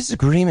had a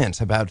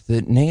disagreement about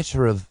the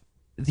nature of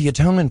the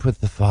atonement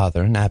with the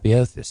Father and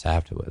apotheosis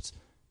afterwards.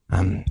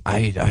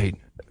 I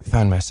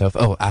found myself,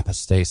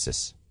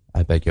 apostasis.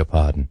 I beg your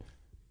pardon.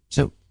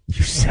 So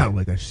you sound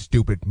like a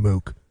stupid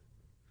mook.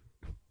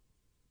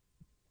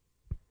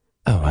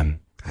 Oh,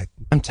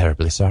 I'm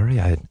terribly sorry.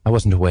 I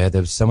wasn't aware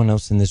there was someone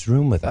else in this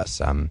room with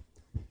us.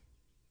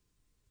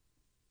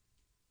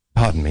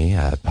 Pardon me,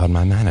 pardon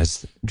my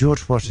manners.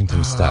 George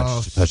Washington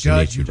Studge, pleasure to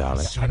meet you,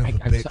 darling.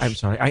 I'm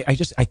sorry.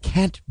 I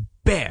can't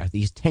bear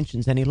these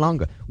tensions any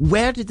longer.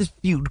 Where did this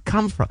feud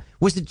come from?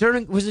 Was it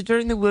during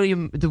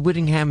the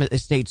Whittingham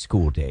Estate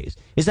School days?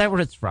 Is that where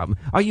it's from?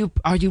 Are you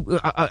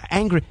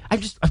angry?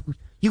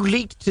 You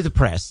leaked to the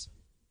press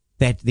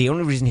that the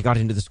only reason he got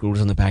into the school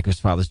was on the back of his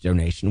father's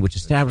donation, which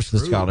established the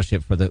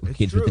scholarship for the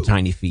kids with the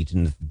tiny feet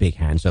and the big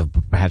hands, so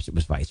perhaps it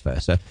was vice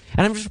versa.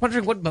 And I'm just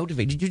wondering what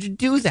motivated you to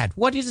do that.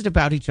 What is it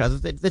about each other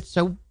that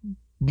so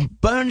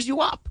burns you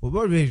up? What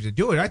motivated you to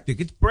do it? I think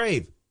it's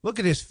brave. Look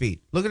at his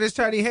feet. Look at his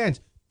tiny hands.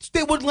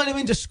 They wouldn't let him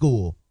into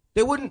school.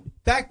 They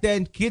wouldn't. Back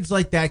then, kids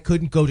like that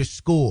couldn't go to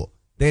school.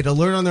 They had to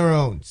learn on their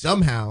own,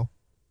 somehow.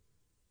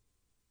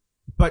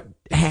 But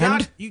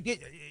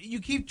you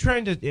keep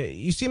trying to.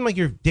 You seem like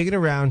you're digging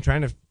around,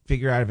 trying to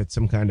figure out if it's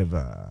some kind of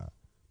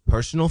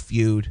personal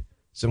feud,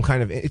 some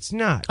kind of. It's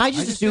not. I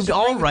just assumed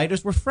all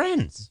writers were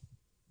friends.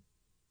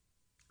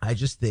 I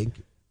just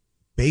think,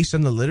 based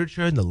on the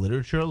literature and the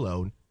literature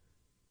alone,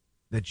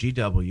 that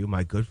GW,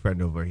 my good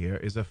friend over here,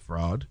 is a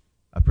fraud,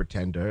 a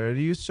pretender, a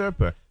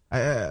usurper.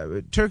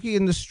 Turkey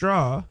in the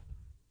straw.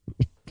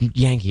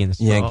 Yankee in the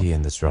Straw. Yankee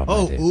in the Straw. my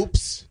Oh, dear.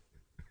 oops.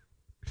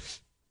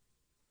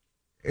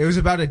 It was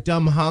about a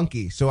dumb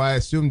honky, so I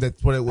assumed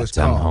that's what it was A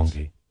dumb called.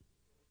 honky.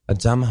 A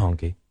dumb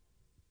honky.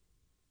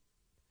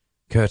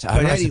 Kurt,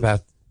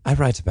 But I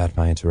write about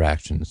my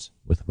interactions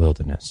with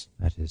wilderness.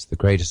 That is the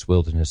greatest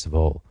wilderness of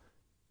all,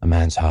 a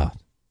man's heart.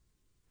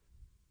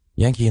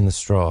 Yankee in the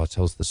Straw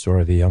tells the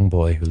story of a young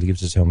boy who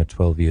leaves his home at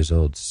 12 years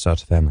old to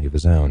start a family of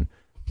his own,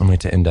 only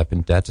to end up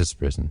in debtor's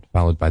prison,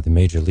 followed by the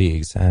major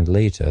leagues, and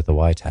later the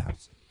White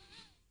House.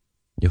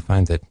 You'll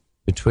find that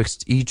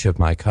betwixt each of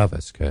my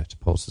covers, Kurt,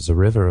 pulses a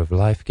river of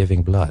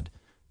life-giving blood,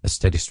 a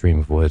steady stream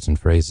of words and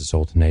phrases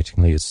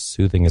alternatingly as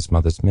soothing as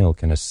mother's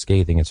milk and as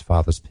scathing as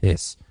father's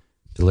piss,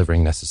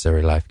 delivering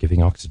necessary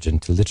life-giving oxygen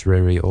to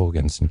literary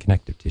organs and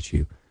connective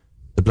tissue.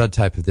 The blood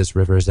type of this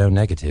river is O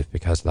negative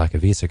because, like a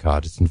Visa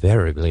card, it's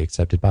invariably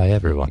accepted by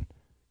everyone.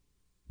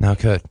 Now,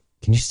 Kurt,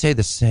 can you say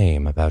the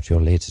same about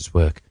your latest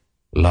work,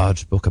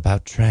 Large Book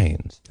About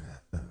Trains?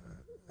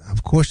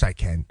 Of course I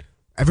can.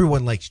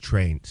 Everyone likes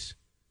trains.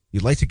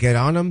 You'd like to get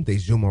on them, they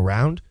zoom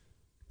around.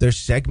 They're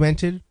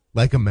segmented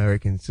like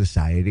American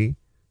society.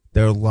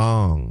 They're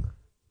long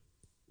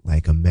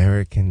like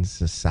American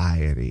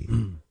society.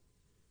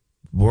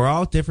 We're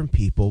all different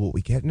people, but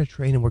we get in a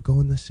train and we're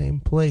going the same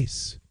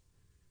place.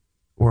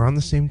 We're on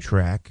the same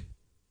track.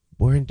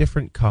 We're in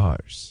different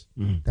cars.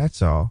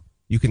 That's all.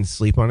 You can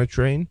sleep on a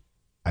train.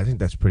 I think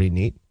that's pretty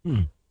neat.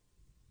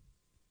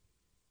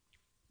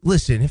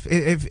 Listen,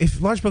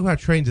 if Large Book About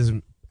Trains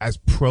isn't as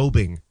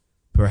probing,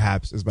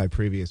 perhaps, as my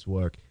previous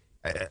work,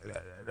 it's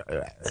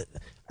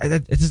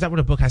not what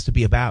a book has to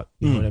be about.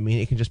 You know what I mean?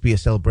 It can just be a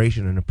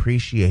celebration and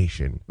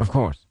appreciation. Of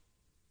course.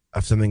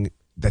 Of something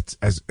that's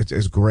as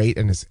great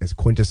and as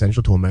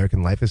quintessential to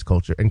American life as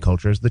culture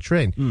as the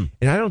train.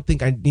 And I don't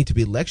think I need to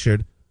be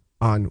lectured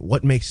on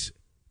what makes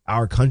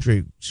our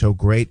country so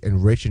great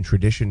and rich in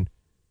tradition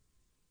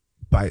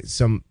by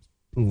some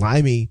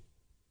limey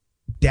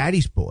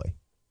daddy's boy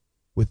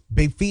with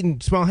big feet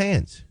and small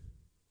hands.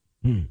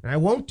 And I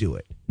won't do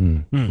it.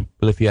 Well,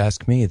 if you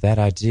ask me, that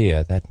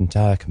idea, that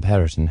entire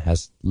comparison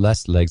has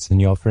less legs than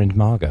your friend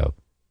Margot.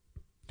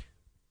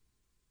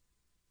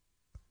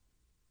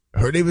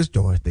 Her name is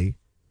Dorothy,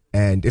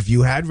 and if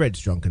you had read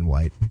Drunk and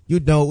White,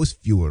 you'd know it was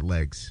fewer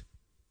legs.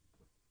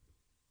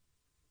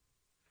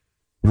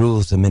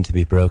 Rules are meant to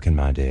be broken,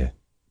 my dear.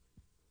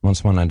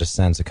 Once one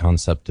understands the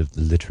concept of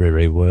the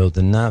literary world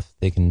enough,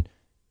 they can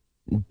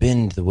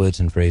bend the words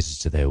and phrases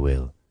to their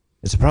will.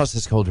 It's a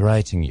process called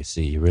writing, you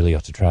see. You really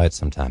ought to try it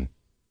sometime.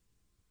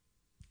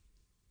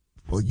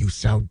 Well, you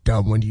sound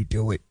dumb when you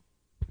do it.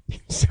 You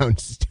sound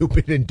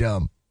stupid and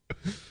dumb.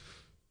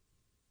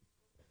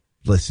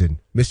 Listen,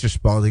 Mr.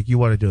 Spaulding, you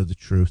want to know the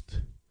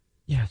truth?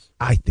 Yes.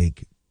 I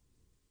think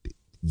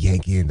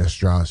Yankee in the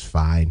Straw is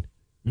fine.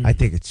 I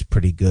think it's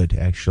pretty good,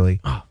 actually.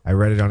 I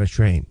read it on a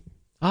train.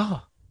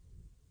 Oh,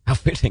 how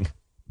fitting.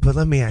 But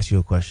let me ask you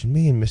a question.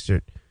 Me and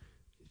Mr.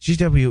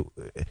 GW,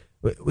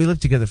 we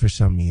lived together for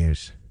some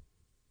years.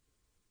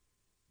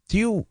 Do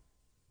you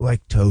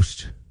like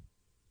toast,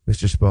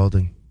 Mr.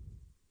 Spaulding?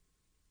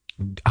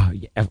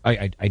 Yeah,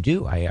 I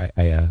do. I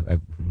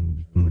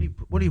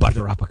what do you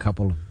butter up a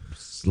couple of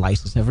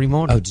slices every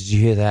morning. Oh, did you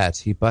hear that?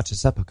 He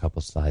butters up a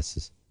couple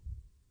slices.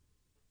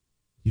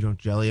 You don't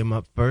jelly him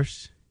up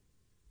first?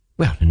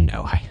 Well,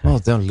 no. Well,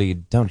 don't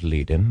lead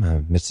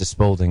him. Mr.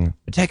 Spaulding,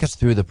 take us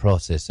through the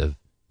process of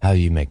how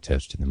you make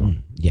toast in the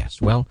morning.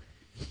 Yes, well,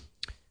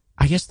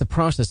 I guess the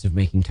process of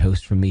making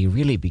toast for me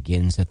really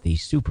begins at the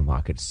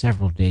supermarket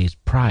several days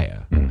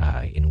prior,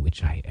 in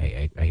which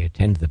I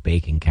attend the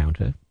baking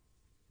counter,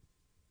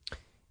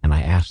 and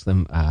I ask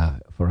them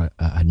for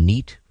a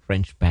neat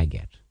French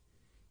baguette.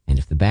 And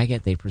if the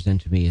baguette they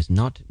present to me is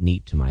not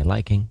neat to my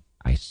liking,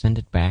 I send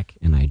it back,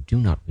 and I do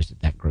not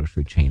visit that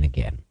grocery chain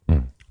again.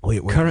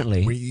 Wait,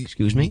 currently,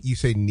 excuse me? You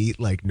say neat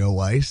like no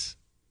ice?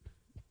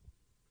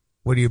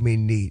 What do you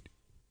mean neat?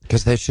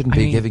 Because they shouldn't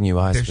be giving you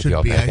ice with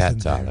your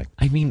baguette, darling.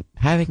 I mean,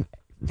 having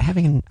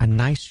a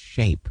nice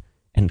shape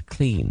and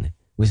clean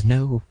with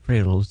no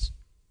frills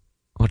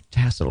or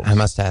tassels. I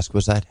must ask,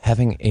 was that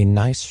having a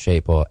nice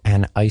shape or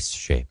an ice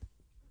shape?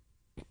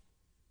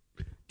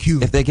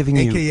 Cube. If they're giving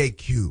you, AKA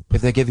cube.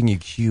 If they're giving you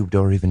cubed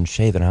or even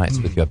shaven ice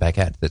with your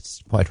baguette,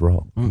 that's quite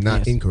wrong.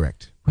 Not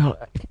incorrect. Well,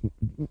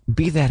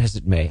 be that as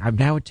it may, I'm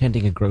now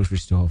attending a grocery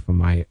store for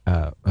my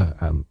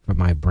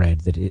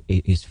bread that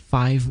is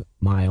 5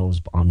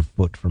 miles on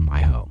foot from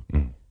my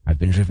home. I've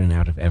been driven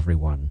out of every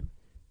one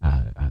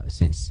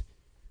since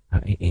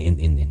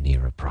in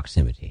nearer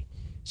proximity.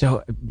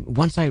 So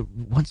once I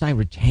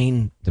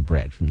retain the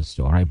bread from the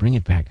store, I bring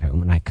it back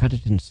home and I cut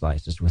it in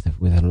slices with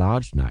a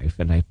large knife,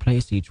 and I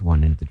place each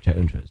one in the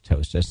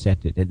toaster.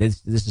 Set it.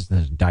 This is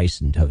the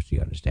Dyson toaster,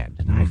 you understand,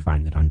 and I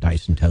find that on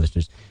Dyson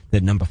toasters, the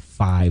number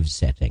 5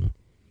 setting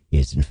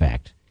is in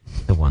fact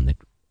the one that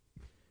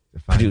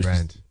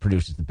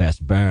produces the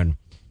best burn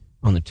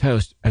on the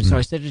toast. And so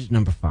I set it at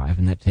number 5,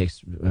 and that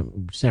takes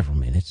several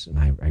minutes, and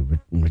I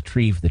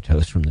retrieve the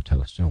toast from the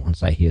toaster.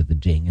 Once I hear the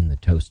ding and the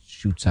toast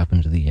shoots up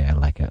into the air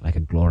like a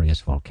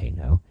glorious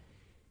volcano,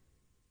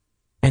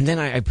 And then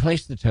I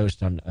placed the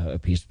toast on a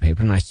piece of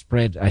paper, and I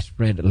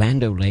spread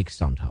Lando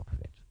Lakes on top of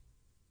it.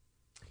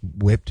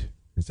 Whipped?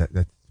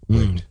 That's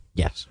whipped?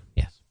 Yes.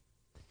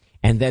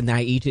 And then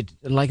I eat it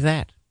like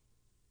that.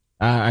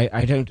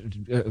 I don't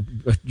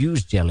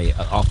use jelly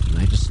often.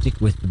 I just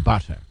stick with the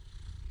butter.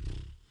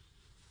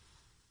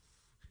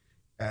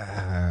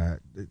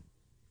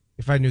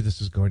 If I knew this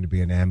was going to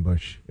be an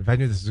ambush, if I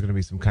knew this was going to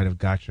be some kind of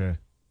gotcha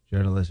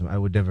journalism, I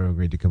would never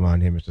agree to come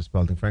on here, Mr.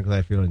 Spalding. Frankly,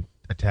 I feel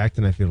attacked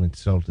and I feel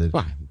insulted.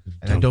 Why?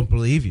 And I don't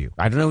believe you.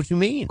 I don't know what you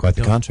mean. Quite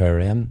the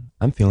contrary.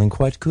 I'm feeling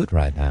quite good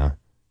right now.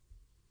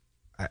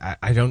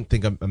 I don't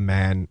think a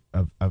man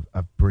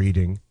of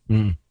breeding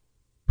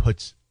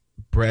puts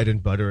bread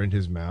and butter in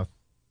his mouth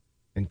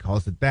and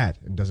calls it that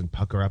and doesn't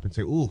pucker up and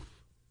say, oof,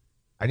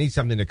 I need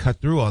something to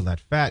cut through all that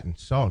fat and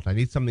salt. I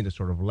need something to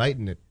sort of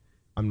lighten it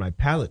on my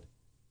palate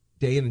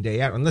day in and day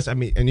out. Unless,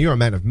 and you're a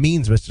man of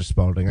means, Mr.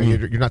 Spalding.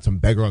 You're not some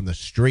beggar on the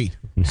street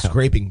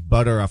scraping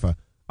butter off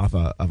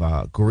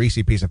a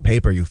greasy piece of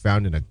paper you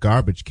found in a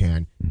garbage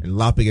can and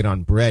lopping it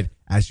on bread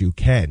as you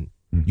can.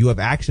 You have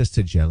access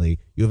to jelly.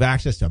 You have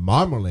access to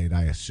marmalade,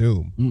 I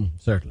assume.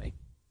 Certainly.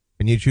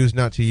 And you choose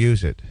not to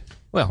use it.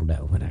 Well,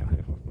 no,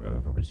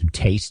 to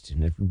taste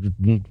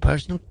and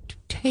personal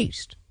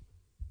taste.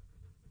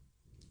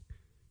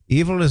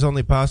 Evil is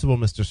only possible,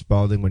 Mr.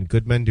 Spalding, when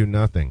good men do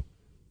nothing.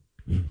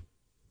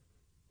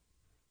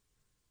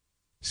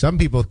 Some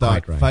people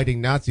thought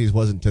fighting Nazis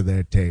wasn't to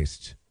their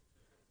taste.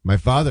 My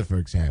father, for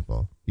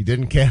example, he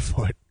didn't care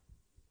for it.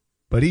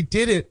 But he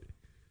did it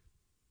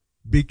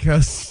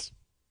because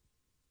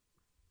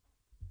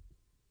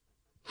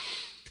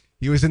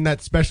he was in that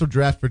special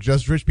draft for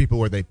just rich people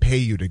where they pay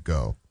you to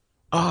go.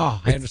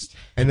 Oh, I understand.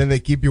 And then they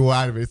keep you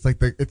out of it. It's like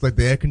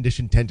the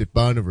air-conditioned tent at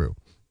Bonnaroo.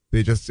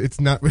 It's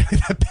not really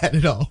that bad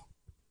at all.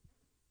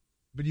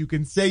 But you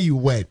can say you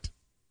went.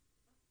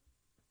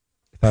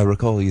 If I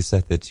recall, you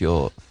said that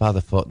your father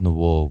fought in the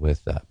war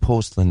with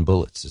porcelain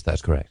bullets. Is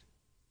that correct?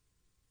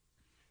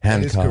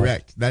 That is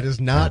correct. That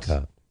is not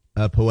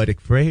a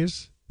poetic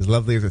phrase, as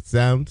lovely as it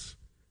sounds.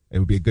 It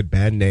would be a good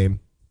band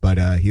name.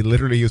 But he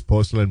literally used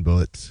porcelain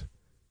bullets.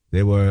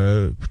 They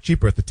were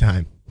cheaper at the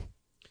time.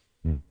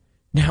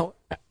 Now,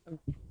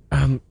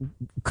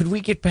 could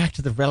we get back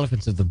to the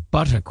relevance of the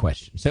butter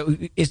question? So,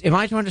 am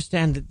I to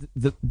understand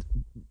that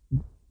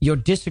your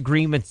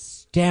disagreement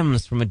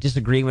stems from a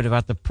disagreement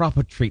about the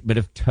proper treatment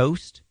of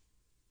toast?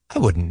 I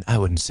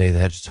wouldn't say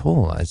that at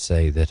all. I'd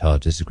say that our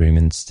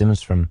disagreement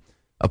stems from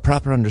a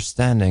proper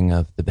understanding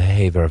of the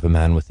behavior of a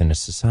man within a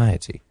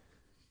society.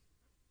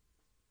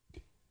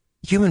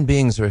 Human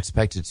beings are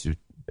expected to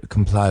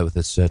comply with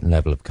a certain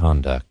level of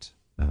conduct.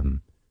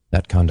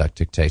 That conduct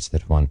dictates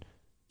that one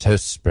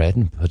toasts bread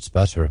and puts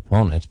butter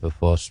upon it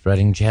before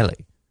spreading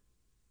jelly.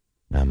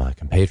 Now, my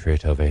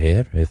compatriot over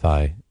here, if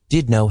I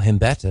did know him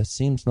better,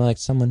 seems like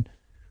someone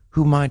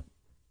who might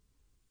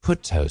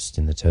put toast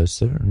in the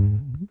toaster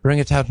and bring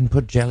it out and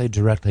put jelly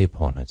directly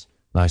upon it,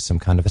 like some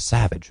kind of a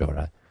savage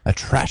or a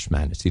trash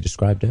man, as he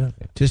described earlier.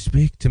 To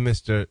speak to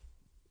Mr.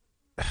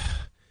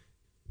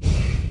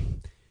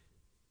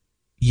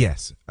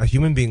 Yes, a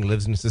human being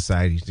lives in a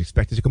society. He's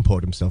expected to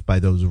comport himself by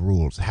those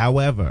rules.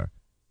 However,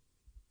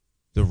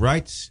 the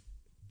rights,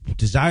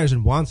 desires,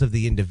 and wants of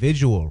the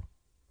individual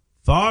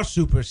far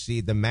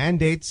supersede the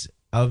mandates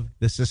of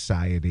the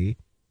society.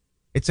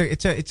 It's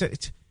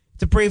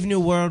a Brave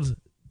New World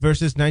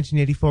versus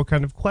 1984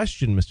 kind of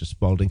question, Mr.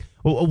 Spalding.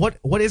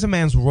 What is a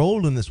man's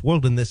role in this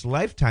world in this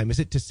lifetime? Is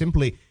it to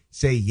simply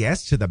say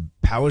yes to the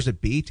powers that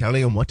be,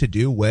 telling him what to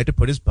do, where to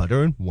put his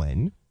butter, and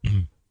when,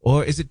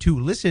 or is it to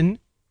listen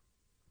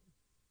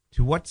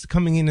to what's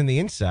coming in the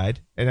inside?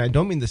 And I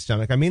don't mean the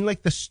stomach. I mean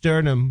like the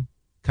sternum,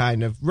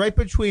 kind of right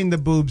between the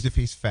boobs if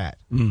he's fat.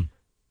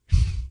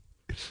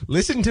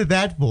 Listen to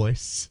that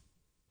voice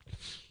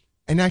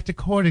and act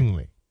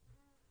accordingly.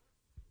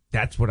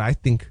 That's what I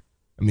think.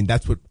 I mean,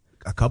 that's what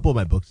a couple of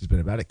my books has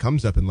been about. It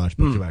comes up in large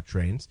books about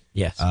trains.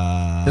 Yes.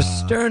 The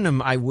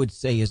sternum, I would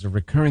say, is a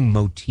recurring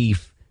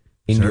motif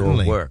in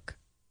Certainly. your work.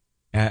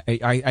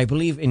 I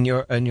believe in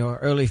your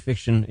early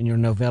fiction, in your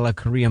novella,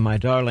 Korea, My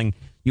Darling,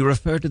 you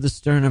refer to the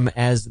sternum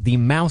as the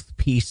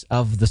mouthpiece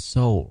of the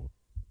soul.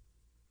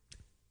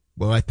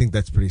 Well, I think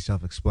that's pretty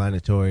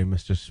self-explanatory,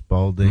 Mr.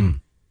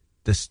 Spalding.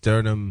 The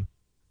sternum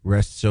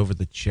rests over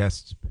the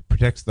chest,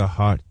 protects the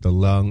heart, the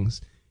lungs,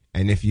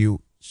 and if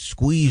you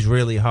squeeze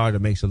really hard,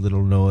 it makes a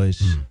little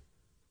noise,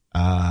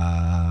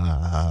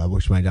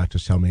 which my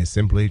doctors tell me is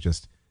simply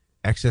just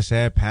excess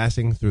air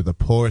passing through the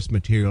porous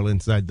material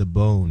inside the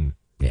bone.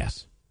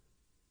 Yes.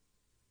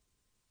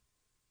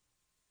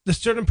 The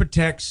sternum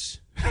protects,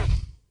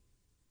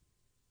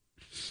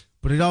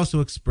 but it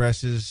also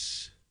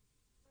expresses...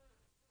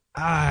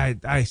 I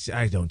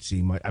don't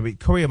see much. I mean,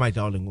 Korea, My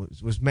Darling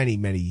was many,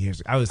 many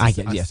years. I was a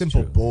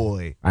simple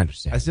boy. I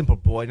understand. A simple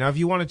boy. Now, if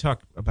you want to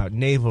talk about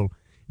naval,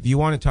 if you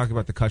want to talk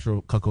about the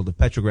cuckold of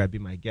Petrograd, be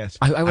my guest.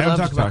 I would love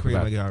talk to about talk Korea,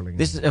 about My Darling.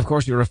 This is, of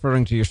course, you're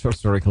referring to your short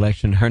story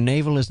collection. Her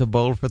navel is a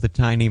bowl for the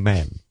tiny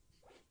men.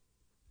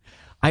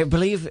 I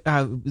believe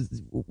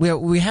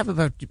we have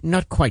about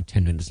not quite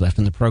 10 minutes left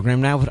in the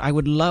program now, but I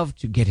would love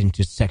to get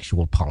into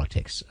sexual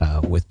politics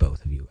with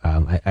both of you,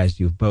 as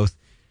you've both.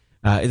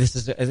 This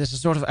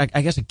is sort of,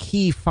 I guess, a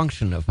key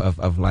function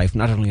of life,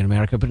 not only in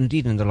America but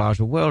indeed in the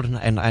larger world,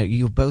 and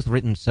you've both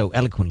written so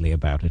eloquently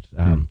about it.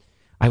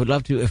 I would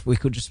love to, if we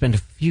could just spend a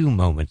few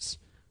moments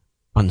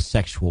on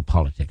sexual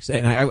politics,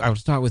 and I'll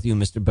start with you,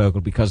 Mr.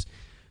 Burgle, because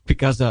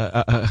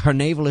her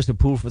navel is a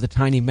pool for the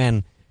tiny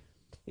men.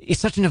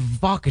 It's such an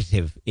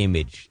evocative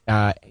image,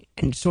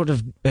 and sort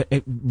of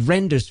it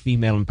renders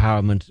female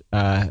empowerment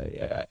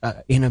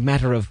in a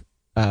matter of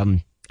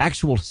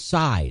actual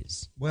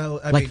size.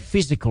 Well, I like mean,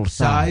 physical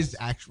size.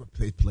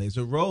 It plays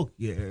a role.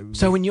 Yeah.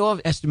 So, in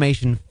your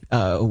estimation,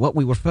 what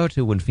we refer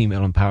to when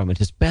female empowerment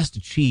is best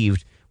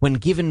achieved when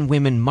given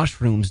women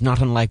mushrooms,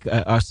 not unlike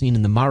are seen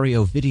in the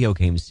Mario video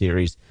game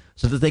series,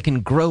 so that they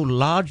can grow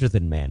larger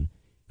than men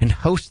and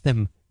host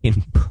them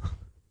in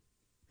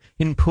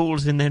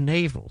pools in their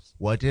navels.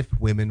 What if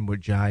women were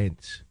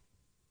giants?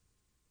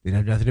 They'd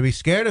have nothing to be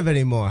scared of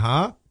anymore,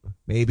 huh?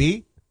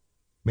 Maybe.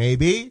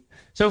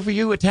 So for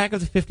you, Attack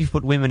of the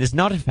 50-Foot Women is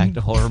not, in fact,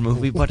 a horror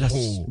movie, but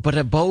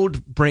a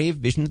bold, brave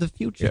vision of the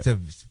future.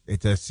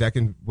 It's a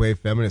second wave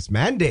feminist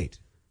mandate,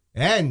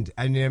 and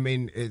I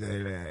mean,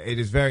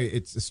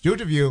 it's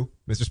astute of you,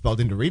 Mr.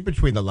 Spalding, to read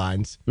between the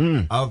lines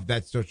of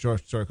that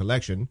short story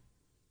collection,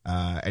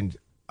 and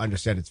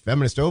understand its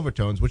feminist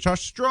overtones, which are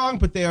strong,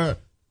 but they are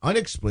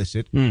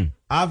unexplicit.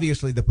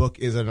 Obviously, the book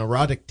is an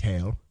erotic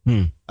tale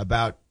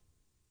about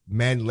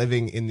men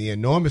living in the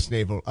enormous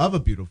navel of a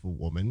beautiful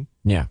woman.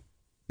 Yeah.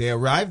 They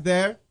arrive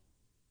there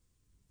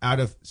out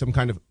of some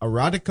kind of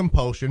erotic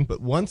compulsion, but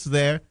once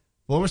there,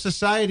 form a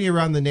society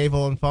around the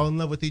navel and fall in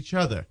love with each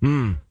other.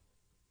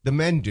 The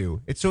men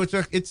do. It's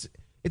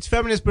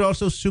feminist, but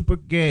also super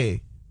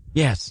gay.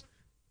 Yes.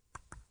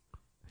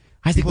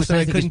 I think People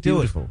it's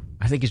beautiful.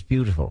 I think it's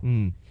beautiful.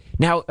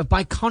 Now,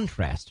 by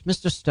contrast,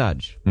 Mr.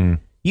 Studge,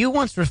 you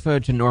once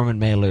referred to Norman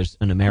Mailer's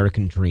An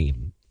American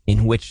Dream,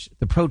 in which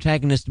the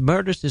protagonist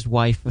murders his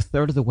wife a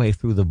third of the way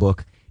through the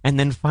book and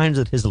then finds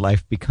that his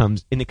life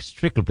becomes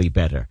inextricably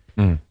better.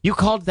 You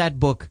called that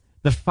book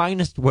the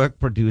finest work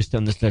produced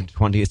on the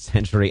 20th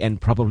century and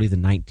probably the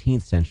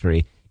 19th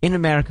century in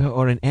America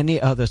or in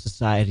any other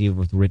society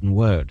with the written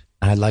word.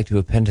 I'd like to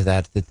append to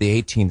that the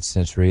 18th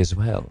century as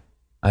well.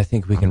 I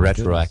think we can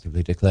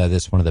retroactively declare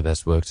this one of the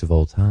best works of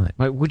all time.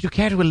 Would you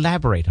care to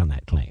elaborate on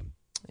that claim?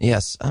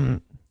 Yes.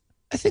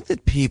 I think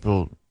that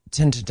people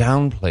tend to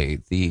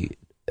downplay the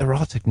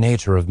erotic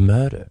nature of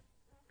murder.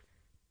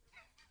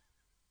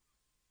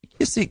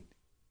 You see,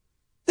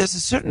 there's a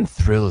certain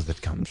thrill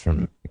that comes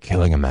from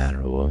killing a man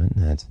or a woman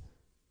that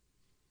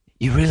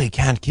you really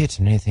can't get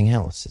in anything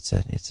else. It's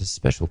a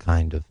special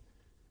kind of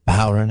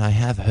power, and I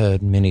have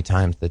heard many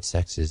times that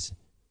sex is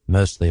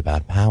mostly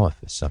about power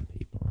for some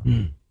people.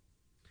 I'm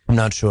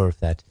not sure if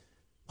that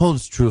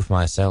holds true for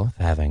myself,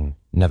 having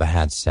never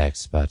had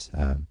sex, but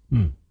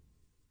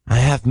I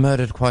have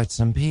murdered quite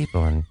some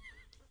people and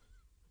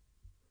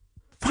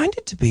find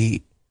it to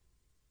be,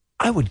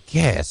 I would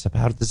guess,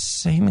 about the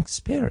same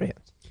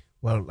experience.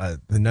 Well,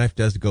 the knife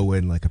does go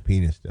in like a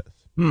penis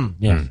does.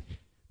 Yes.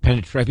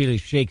 I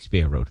believe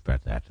Shakespeare wrote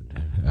about that.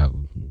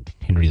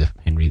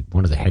 Henry,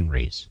 one of the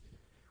Henrys.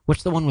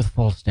 What's the one with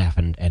Falstaff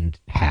and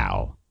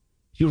Hal?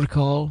 Do you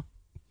recall?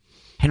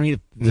 Henry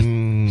the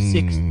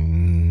Sixth?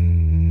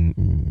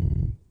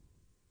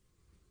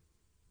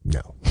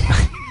 No.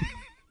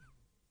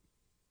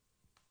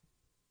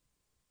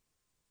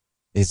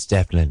 It's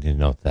definitely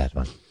not that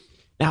one.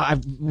 Now, I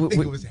think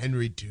it was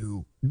Henry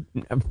II.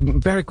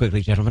 Very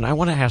quickly, gentlemen, I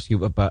want to ask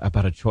you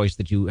about a choice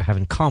that you have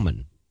in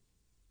common.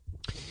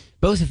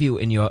 Both of you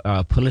in your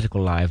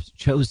political lives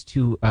chose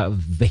to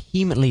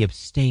vehemently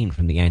abstain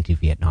from the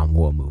anti-Vietnam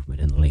War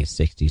movement in the late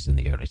 60s and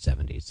the early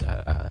 70s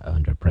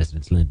under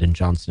Presidents Lyndon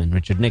Johnson and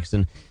Richard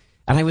Nixon.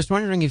 And I was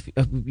wondering if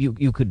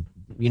you could,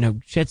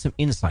 shed some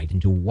insight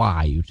into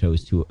why you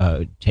chose to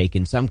take,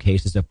 in some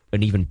cases,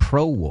 an even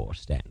pro-war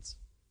stance.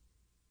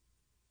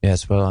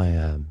 Yes, well,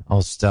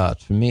 I'll start.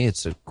 For me,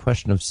 it's a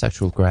question of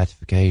sexual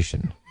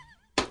gratification.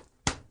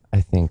 I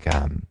think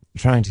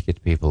trying to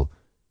get people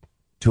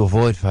to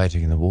avoid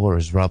fighting in the war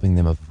is robbing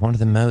them of one of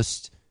the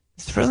most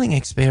thrilling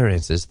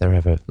experiences they're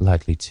ever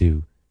likely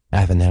to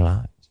have in their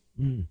lives.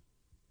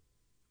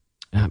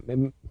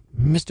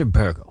 Mr.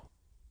 Burgle.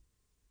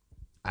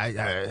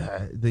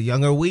 The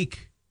young are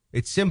weak.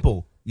 It's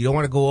simple. You don't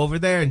want to go over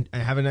there and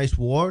have a nice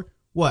war?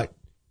 What?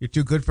 You're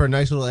too good for a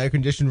nice little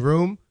air-conditioned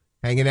room?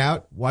 Hanging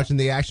out, watching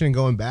the action and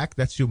going back?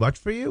 That's too much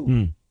for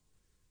you?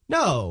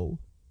 No.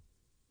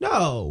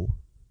 Go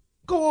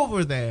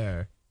over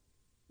there.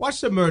 Watch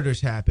the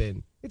murders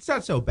happen. It's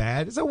not so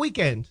bad. It's a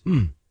weekend.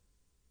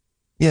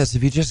 Yes,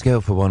 if you just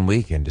go for one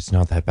weekend, it's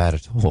not that bad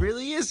at all. It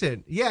really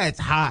isn't. Yeah, it's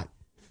hot.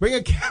 Bring a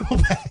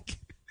camelback.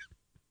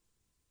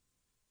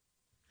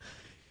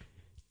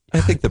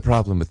 I think the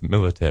problem with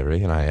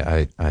military, and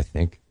I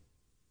think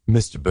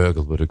Mr.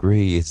 Burgle would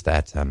agree, is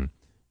that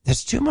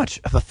there's too much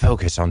of a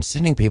focus on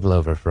sending people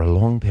over for a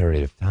long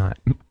period of time.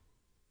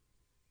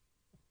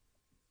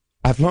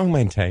 I've long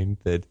maintained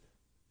that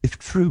if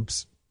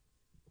troops...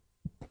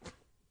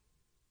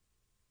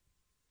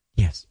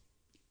 Yes.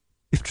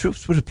 If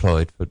troops were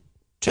deployed for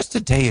just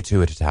a day or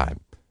two at a time,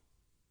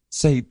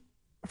 say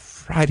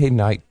Friday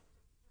night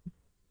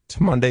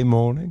to Monday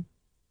morning.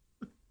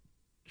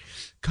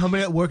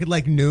 Coming at work at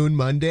like noon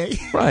Monday?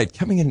 Right,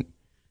 coming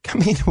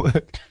into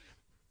work.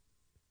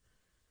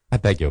 I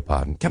beg your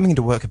pardon. Coming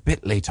into work a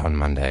bit late on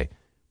Monday.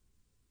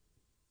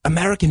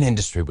 American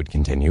industry would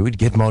continue. We'd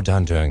get more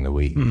done during the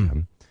week.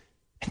 And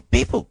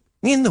people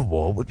in the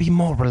war would be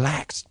more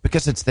relaxed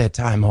because it's their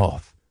time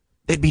off.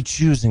 They'd be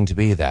choosing to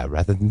be there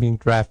rather than being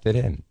drafted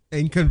in.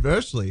 And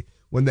conversely,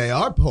 when they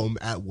are home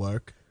at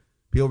work,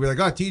 people will be like,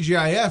 oh,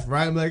 TGIF,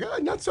 right? I'm like, oh,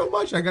 not so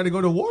much. I got to go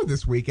to war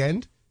this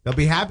weekend. They'll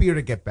be happier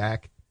to get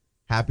back,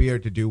 happier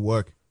to do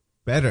work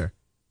better.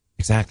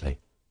 Exactly.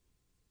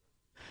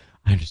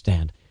 I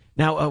understand.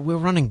 Now, we're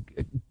running,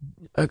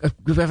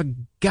 we have a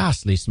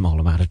ghastly small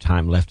amount of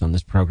time left on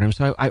this program,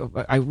 so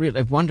I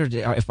really wondered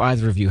if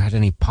either of you had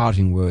any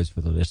parting words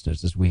for the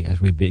listeners as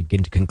we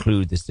begin to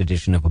conclude this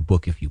edition of A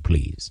Book, If You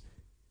Please.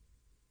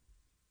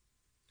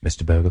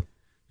 Mr. Burgle?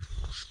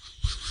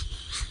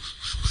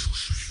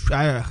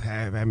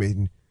 I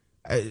mean,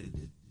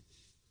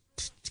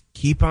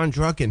 keep on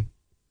trucking.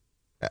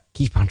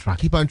 Keep on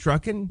trucking. Keep on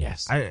trucking?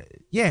 Yes.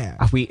 Yeah.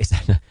 Is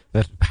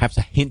that perhaps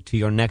a hint to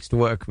your next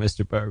work,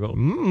 Mr. Burgle?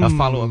 A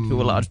follow-up to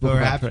a large book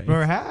about trains?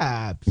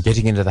 Perhaps.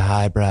 Getting into the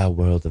highbrow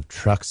world of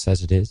trucks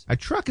as it is. A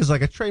truck is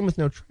like a train with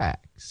no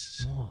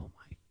tracks. Oh,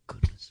 my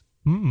goodness.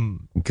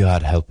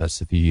 God help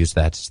us if you use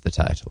that as the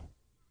title.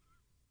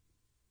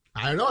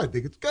 I don't know. I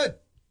think it's good.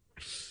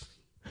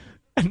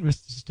 And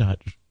Mr.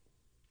 Studge?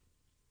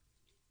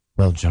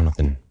 Well,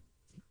 Jonathan,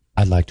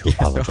 I'd like to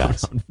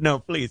apologize. No,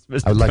 please,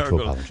 Mr. I would like Burgle,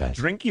 to apologize.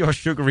 Drink your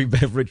sugary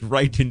beverage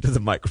right into the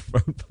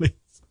microphone, please.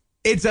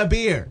 It's a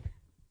beer.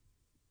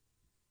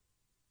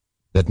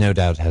 That no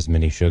doubt has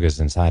many sugars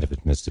inside of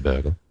it, Mr.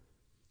 Burgle.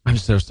 I'm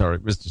so sorry,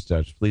 Mr.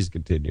 Studge. Please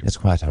continue. It's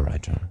quite all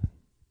right, Jonathan.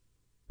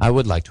 I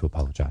would like to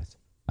apologize.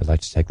 I'd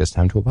like to take this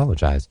time to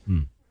apologize.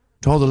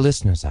 To all the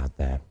listeners out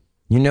there,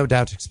 you no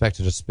doubt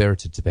expected a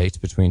spirited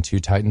debate between two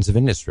titans of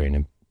industry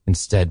and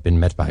instead been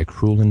met by a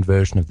cruel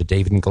inversion of the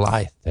David and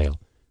Goliath tale,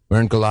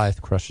 wherein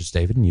Goliath crushes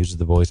David and uses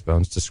the boy's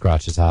bones to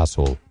scratch his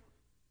asshole.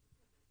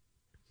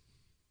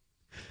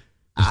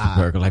 Mr.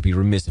 Burgle, I'd be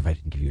remiss if I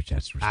didn't give you a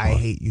chance to respond. I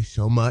hate you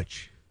so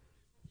much.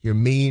 You're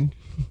mean.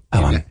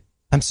 Oh,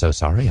 I'm so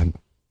sorry. I'm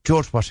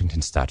George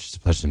Washington Studge. It's a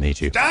pleasure to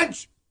meet you.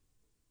 Studge!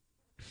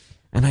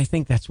 And I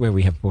think that's where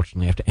we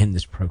unfortunately have to end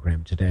this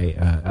program today.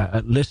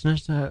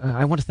 Listeners,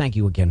 I want to thank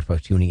you again for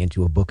tuning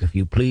into A Book, If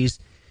You Please.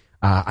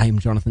 I am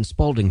Jonathan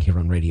Spaulding here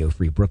on Radio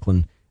Free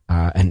Brooklyn.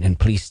 And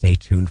please stay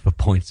tuned for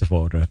Points of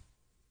Order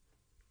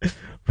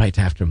right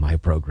after my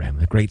program,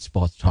 a great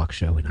sports talk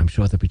show, and I'm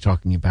sure they'll be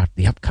talking about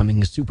the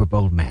upcoming Super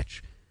Bowl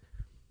match.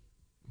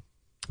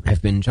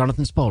 I've been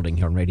Jonathan Spaulding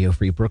here on Radio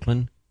Free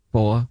Brooklyn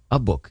for A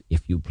Book,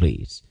 If You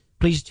Please.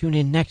 Please tune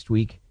in next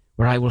week,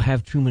 where I will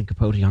have Truman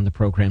Capote on the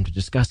program to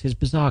discuss his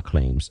bizarre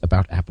claims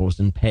about apples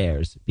and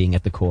pears being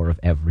at the core of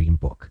every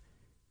book.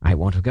 I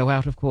want to go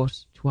out, of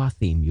course, to our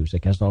theme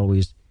music. As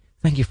always,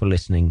 thank you for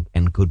listening,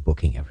 and good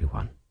booking,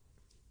 everyone.